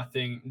and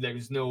nothing.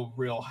 There's no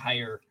real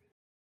higher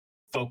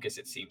focus,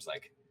 it seems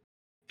like,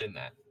 than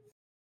that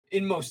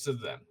in most of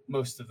the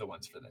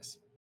ones for this.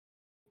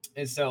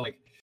 And so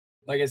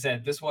like I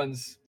said, this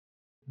one's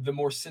the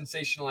more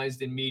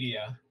sensationalized in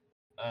media,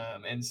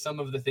 and some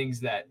of the things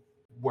that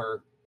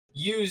were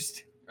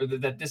used or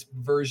that this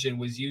version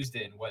was used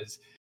in was,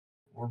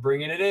 we're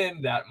bringing it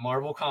in, that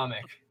Marvel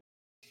comic.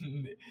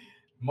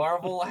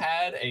 Marvel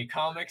had a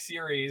comic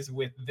series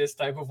with this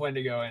type of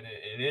Wendigo in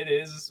it, and it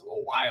is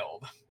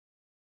wild.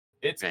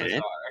 It's Man,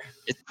 bizarre.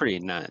 It's pretty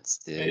nuts,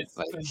 dude. It's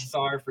like,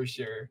 bizarre for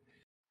sure.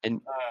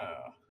 and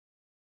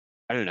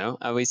I don't know.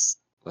 At least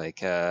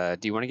like, do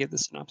you want to give the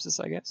synopsis?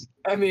 I guess.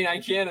 I mean, I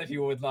can if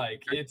you would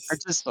like. Or It's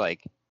just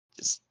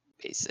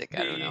basic.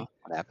 I don't know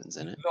what happens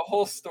in it. the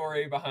whole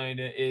story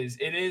behind it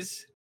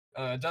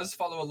does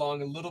follow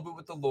along a little bit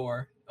with the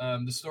lore.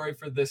 The story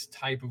for this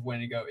type of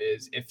Wendigo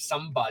is if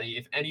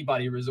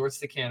anybody resorts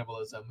to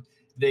cannibalism,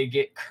 they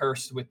get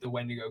cursed with the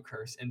Wendigo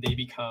curse and they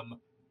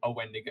become a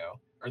Wendigo,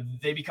 or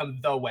they become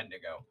the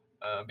Wendigo.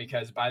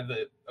 Because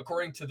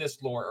according to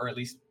this lore, or at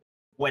least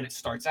when it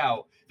starts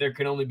out, there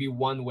can only be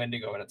one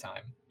Wendigo at a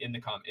time in the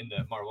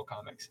Marvel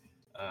comics.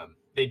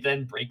 They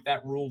then break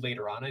that rule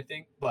later on, I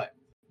think, but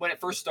when it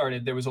first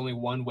started, there was only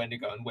one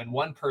Wendigo, and when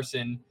one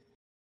person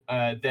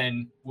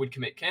then would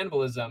commit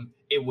cannibalism,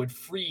 it would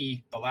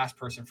free the last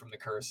person from the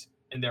curse,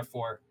 and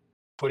therefore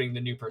putting the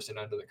new person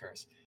under the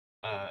curse.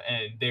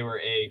 And they were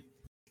a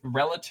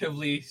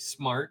relatively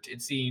smart,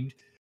 it seemed,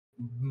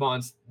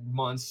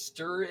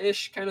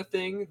 monster-ish kind of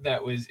thing.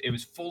 It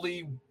was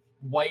fully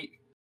white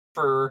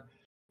fur,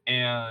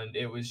 and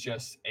it was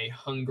just a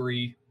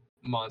hungry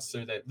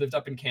monster that lived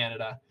up in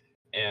Canada,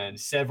 and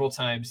several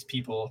times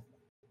people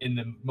in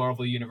the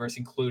Marvel universe,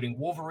 including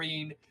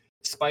Wolverine,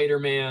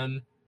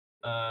 Spider-Man,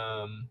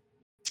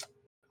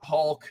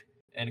 Hulk,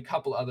 and a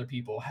couple other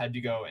people, had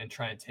to go and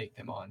try and take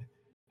them on.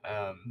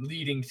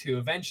 leading to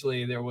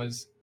eventually there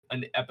was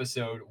an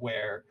episode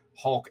where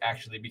Hulk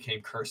actually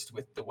became cursed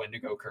with the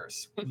Wendigo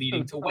curse,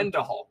 leading to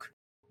Wendahulk,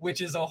 which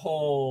is a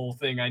whole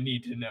thing I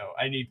need to know.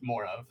 I need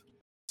more of.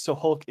 So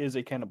Hulk is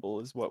a cannibal,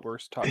 is what we're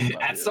talking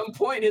about. At some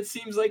point, it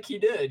seems like he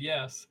did.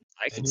 Yes,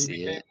 I can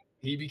see it.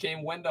 He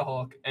became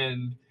Wendahulk,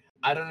 and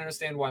I don't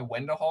understand why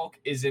Wendahulk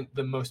isn't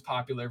the most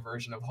popular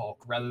version of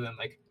Hulk, rather than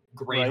like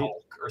Grey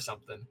Hulk or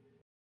something.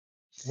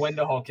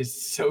 Wendahulk is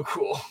so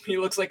cool. He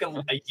looks like a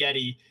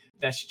Yeti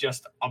that's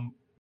just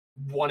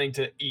wanting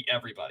to eat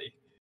everybody.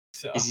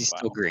 So Is he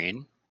still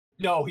green?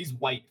 No, he's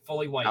white,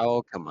 fully white.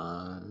 Oh, come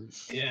on.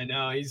 Yeah,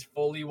 no, he's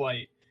fully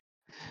white.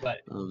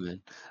 But Oh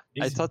man,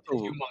 he's I thought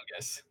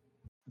humongous.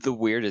 the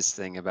weirdest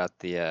thing about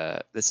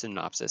the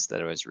synopsis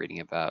that I was reading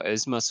about, it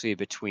was mostly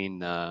between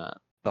the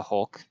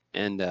Hulk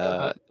and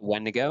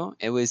Wendigo.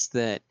 It was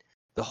that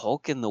the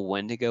Hulk and the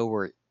Wendigo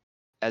were,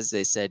 as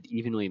they said,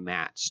 evenly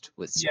matched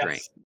with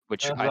strength,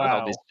 which I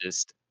thought was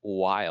just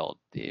wild,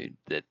 dude.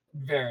 That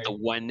the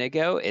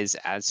Wendigo is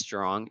as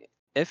strong,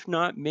 if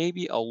not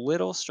maybe a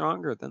little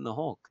stronger than the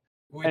Hulk.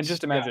 And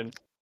just imagine,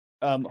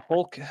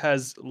 Hulk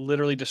has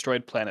literally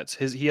destroyed planets.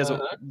 He has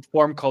a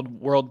form called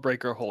World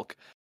Breaker Hulk.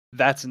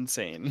 That's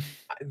insane.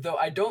 Though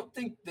I don't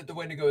think that the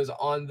Wendigo is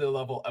on the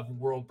level of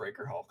World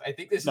Breaker Hulk. I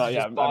think this is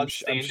just bog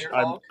standard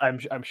Hulk.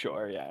 I'm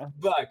sure, yeah.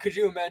 But could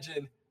you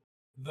imagine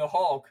the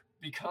Hulk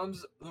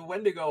becomes the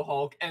Wendigo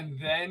Hulk and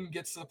then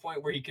gets to the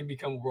point where he can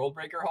become World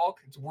Breaker Hulk?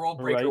 It's World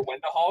Breaker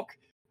Wendahulk.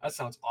 That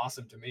sounds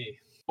awesome to me.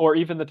 Or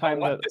even the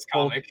time that this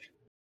comic.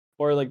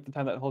 Or like the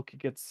time that Hulk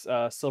gets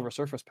Silver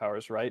Surface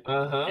powers, right?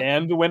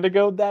 And the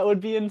Wendigo, that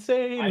would be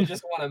insane. I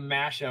just want a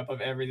mashup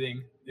of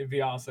everything. It'd be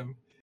awesome.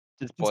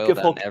 Just boil give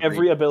down Hulk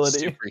every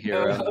ability.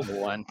 Superhero into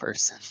one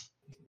person.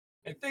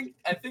 I think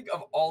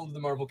of all of the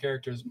Marvel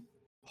characters,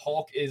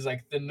 Hulk is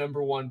like the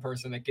number one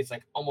person that gets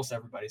like almost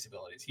everybody's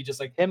abilities. He just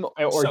like him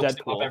or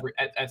Deadpool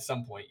at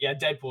some point. Yeah,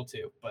 Deadpool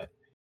too, but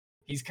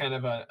he's kind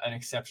of an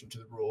exception to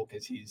the rule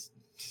because he's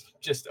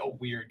just a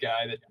weird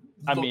guy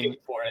that looking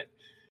for it.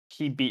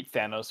 He beat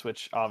Thanos,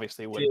 which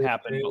obviously wouldn't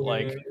happen, but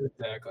like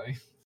exactly.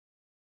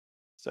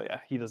 So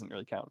yeah, he doesn't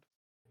really count.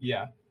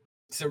 Yeah.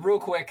 So real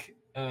quick,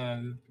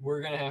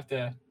 we're gonna have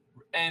to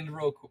end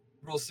real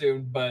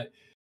soon, but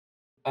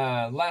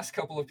last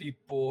couple of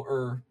people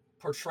or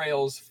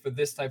portrayals for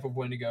this type of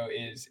Wendigo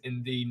is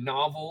in the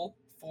novel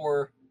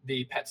for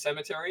the Pet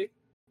Sematary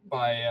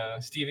by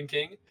Stephen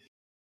King.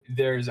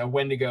 There's a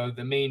Wendigo.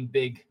 The main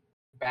big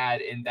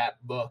bad in that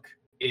book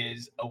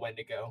is a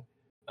Wendigo.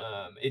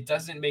 It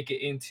doesn't make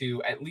it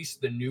into at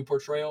least the new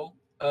portrayal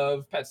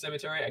of Pet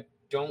Sematary. I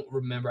don't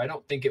remember. I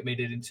don't think it made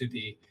it into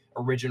the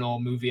original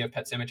movie of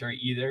Pet Sematary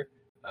either.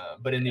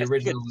 But in the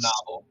original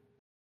novel,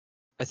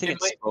 I think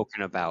it's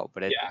spoken about,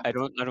 but I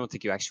don't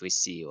think you actually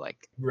see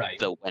like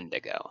the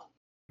Wendigo.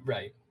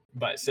 Right.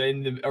 But so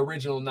in the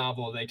original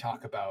novel, they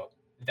talk about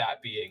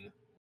that being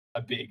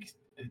a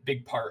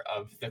big part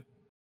of the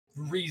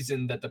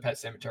reason that the Pet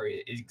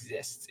Sematary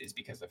exists is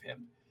because of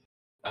him.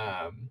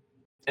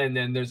 And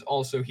then there's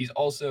also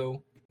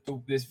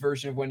this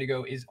version of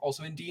Wendigo is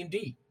also in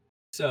D&D.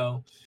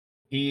 So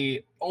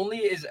he only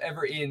is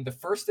ever in the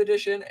first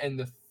edition and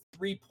the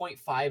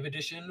 3.5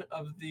 edition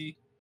of the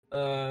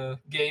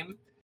game.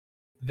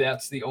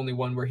 That's the only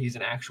one where he's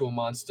an actual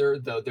monster,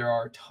 though there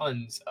are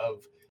tons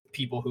of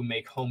people who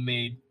make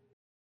homemade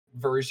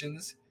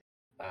versions.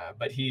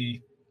 But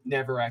he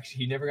never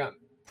got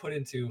put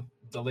into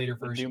the later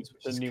versions.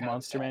 The new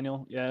monster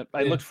manual. Yeah,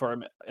 I looked for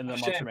him in the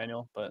monster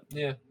manual, but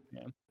yeah.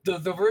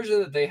 The version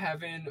that they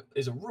have in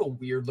is a real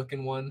weird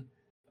looking one.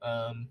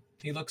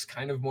 He looks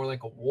kind of more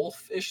like a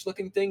wolf-ish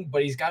looking thing,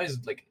 but he's got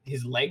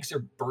his legs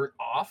are burnt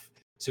off,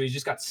 so he's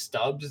just got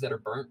stubs that are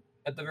burnt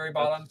at the very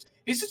bottom.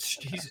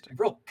 He's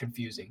real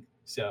confusing.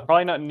 So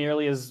probably not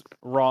nearly as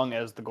wrong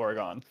as the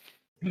Gorgon.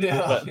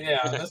 No,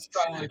 yeah, that's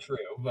probably true.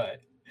 But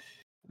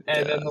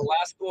then the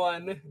last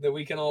one that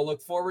we can all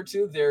look forward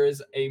to, there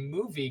is a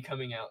movie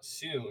coming out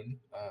soon.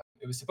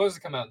 It was supposed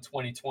to come out in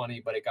 2020,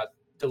 but it got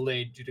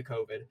delayed due to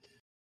COVID.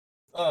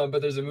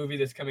 But there's a movie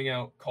that's coming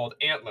out called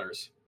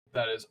Antlers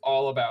that is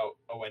all about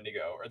a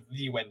Wendigo or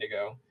the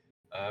Wendigo.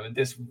 And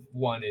this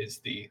one is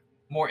the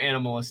more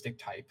animalistic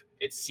type.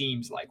 It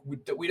seems like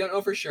we don't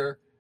know for sure,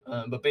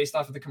 but based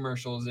off of the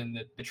commercials and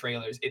the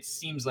trailers, it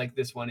seems like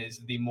this one is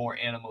the more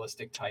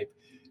animalistic type.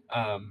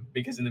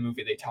 Because in the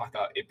movie they talk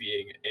about it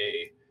being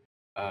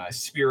a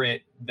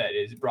spirit that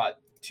is brought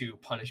to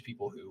punish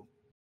people who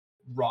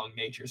wrong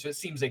nature. So it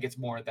seems like it's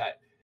more that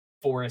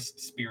forest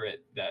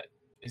spirit that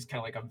is kind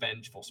of like a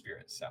vengeful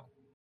spirit. So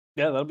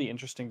yeah, that'll be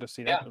interesting to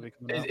see that movie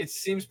coming out. It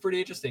seems pretty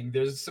interesting.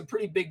 There's some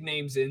pretty big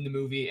names in the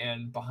movie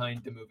and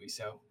behind the movie,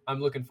 so I'm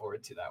looking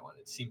forward to that one.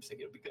 It seems like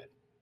it'll be good.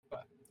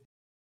 But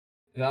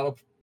that'll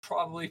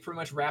probably pretty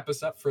much wrap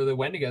us up for the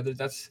Wendigo.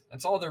 That's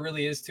all there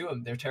really is to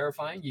them. They're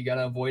terrifying. You got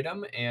to avoid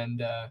them,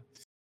 and I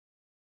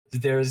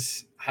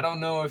don't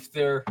know if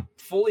they're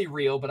fully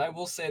real, but I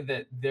will say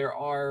that there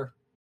are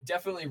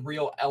definitely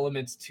real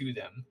elements to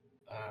them.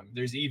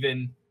 There's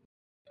even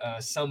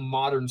some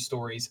modern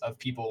stories of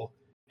people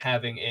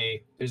having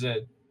there's a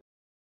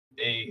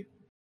a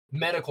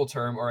medical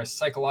term or a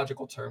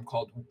psychological term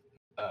called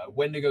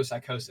wendigo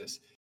psychosis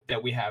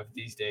that we have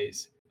these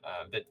days.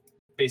 That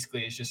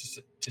basically is just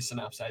to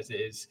synopsize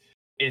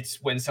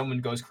it's when someone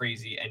goes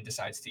crazy and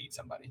decides to eat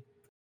somebody.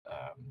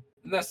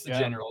 And that's the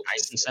general.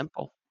 Nice and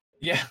simple.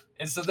 Yeah,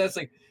 and so that's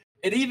like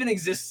it even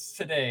exists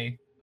today.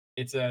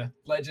 It's a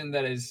legend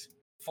that is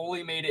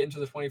fully made it into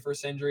the 21st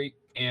century,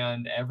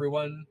 and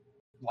everyone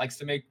likes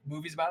to make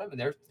movies about them,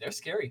 and they're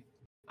scary.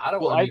 I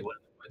don't want to be one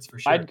of the ones for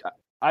sure.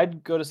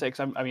 I'd go to say,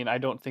 because I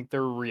don't think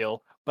they're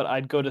real, but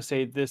I'd go to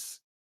say this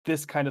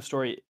kind of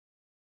story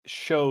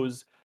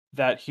shows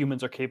that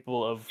humans are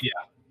capable of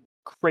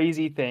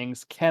crazy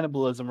things,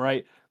 cannibalism,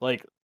 right?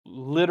 Like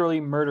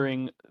literally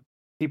murdering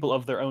people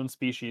of their own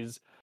species,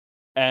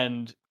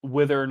 and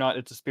whether or not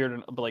it's a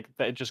spirit, but like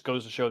that, it just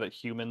goes to show that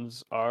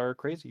humans are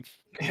crazy.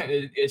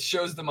 It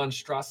shows the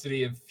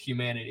monstrosity of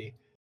humanity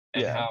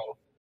and how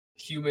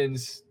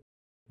humans,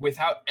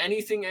 without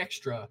anything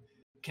extra,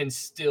 can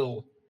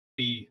still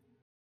be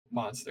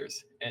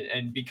monsters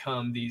and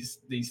become these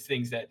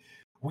things that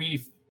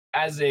we,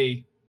 as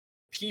a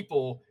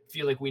people,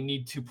 feel like we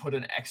need to put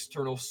an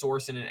external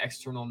source and an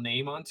external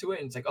name onto it.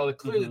 And it's like, oh,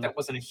 clearly that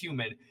wasn't a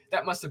human.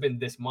 That must have been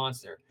this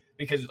monster.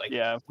 Because like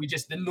we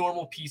just, the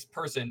normal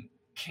person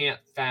can't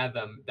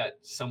fathom that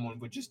someone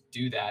would just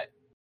do that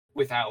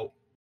without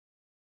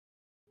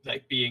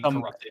like being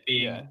corrupted,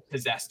 being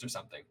possessed or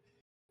something.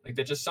 Like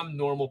that just some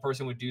normal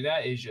person would do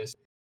that is just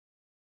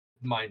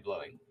mind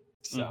blowing.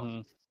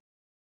 So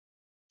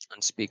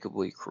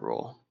unspeakably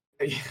cruel.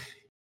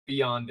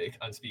 Beyond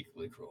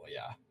unspeakably cruel.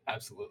 Yeah,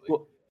 absolutely.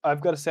 Well, I've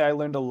got to say I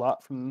learned a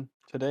lot from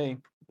today.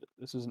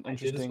 This is an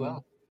interesting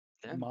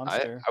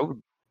monster.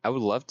 I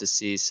would love to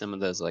see some of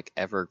those like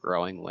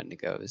ever-growing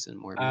Wendigos in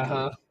more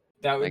movies.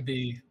 That would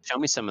be. Show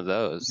me some of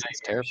those. Nightmarish. It's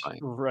terrifying.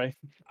 Right.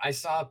 I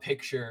saw a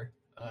picture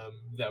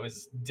that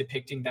was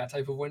depicting that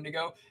type of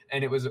Wendigo,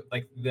 and it was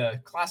like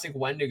the classic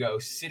Wendigo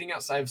sitting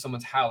outside of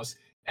someone's house,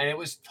 and it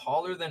was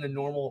taller than a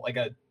normal, like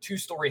a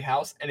 2-story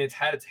house, and it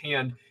had its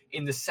hand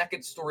in the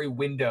 2nd-story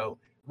window,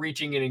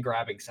 reaching in and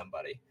grabbing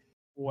somebody,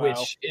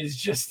 which is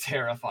just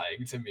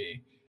terrifying to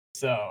me.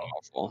 So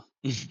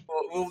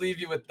we'll leave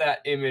you with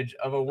that image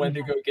of a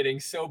Wendigo getting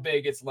so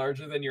big it's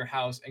larger than your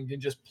house and can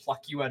just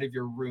pluck you out of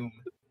your room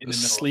in the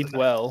middle Sleep of the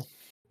well.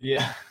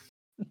 Yeah.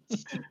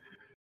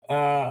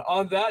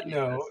 On that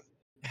note,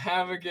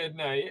 have a good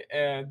night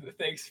and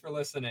thanks for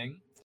listening.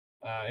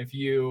 If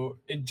you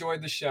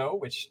enjoyed the show,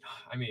 which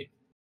I mean,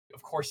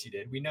 of course you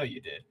did. We know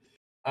you did.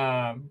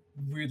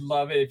 We'd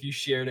love it if you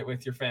shared it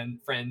with your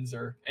friends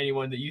or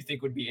anyone that you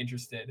think would be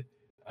interested.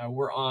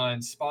 We're on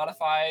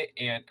Spotify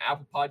and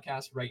Apple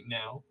Podcasts right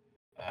now.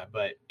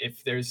 But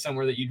if there's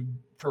somewhere that you'd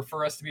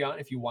prefer us to be on,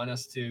 if you want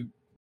us to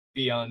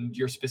be on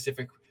your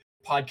specific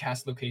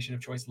podcast location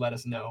of choice, let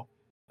us know.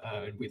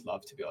 And we'd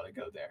love to be able to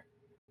go there.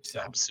 So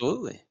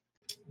absolutely.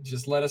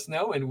 Just let us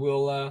know and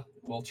we'll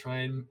try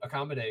and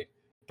accommodate.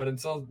 But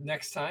until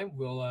next time,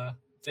 we'll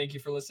thank you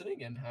for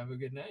listening and have a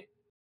good night.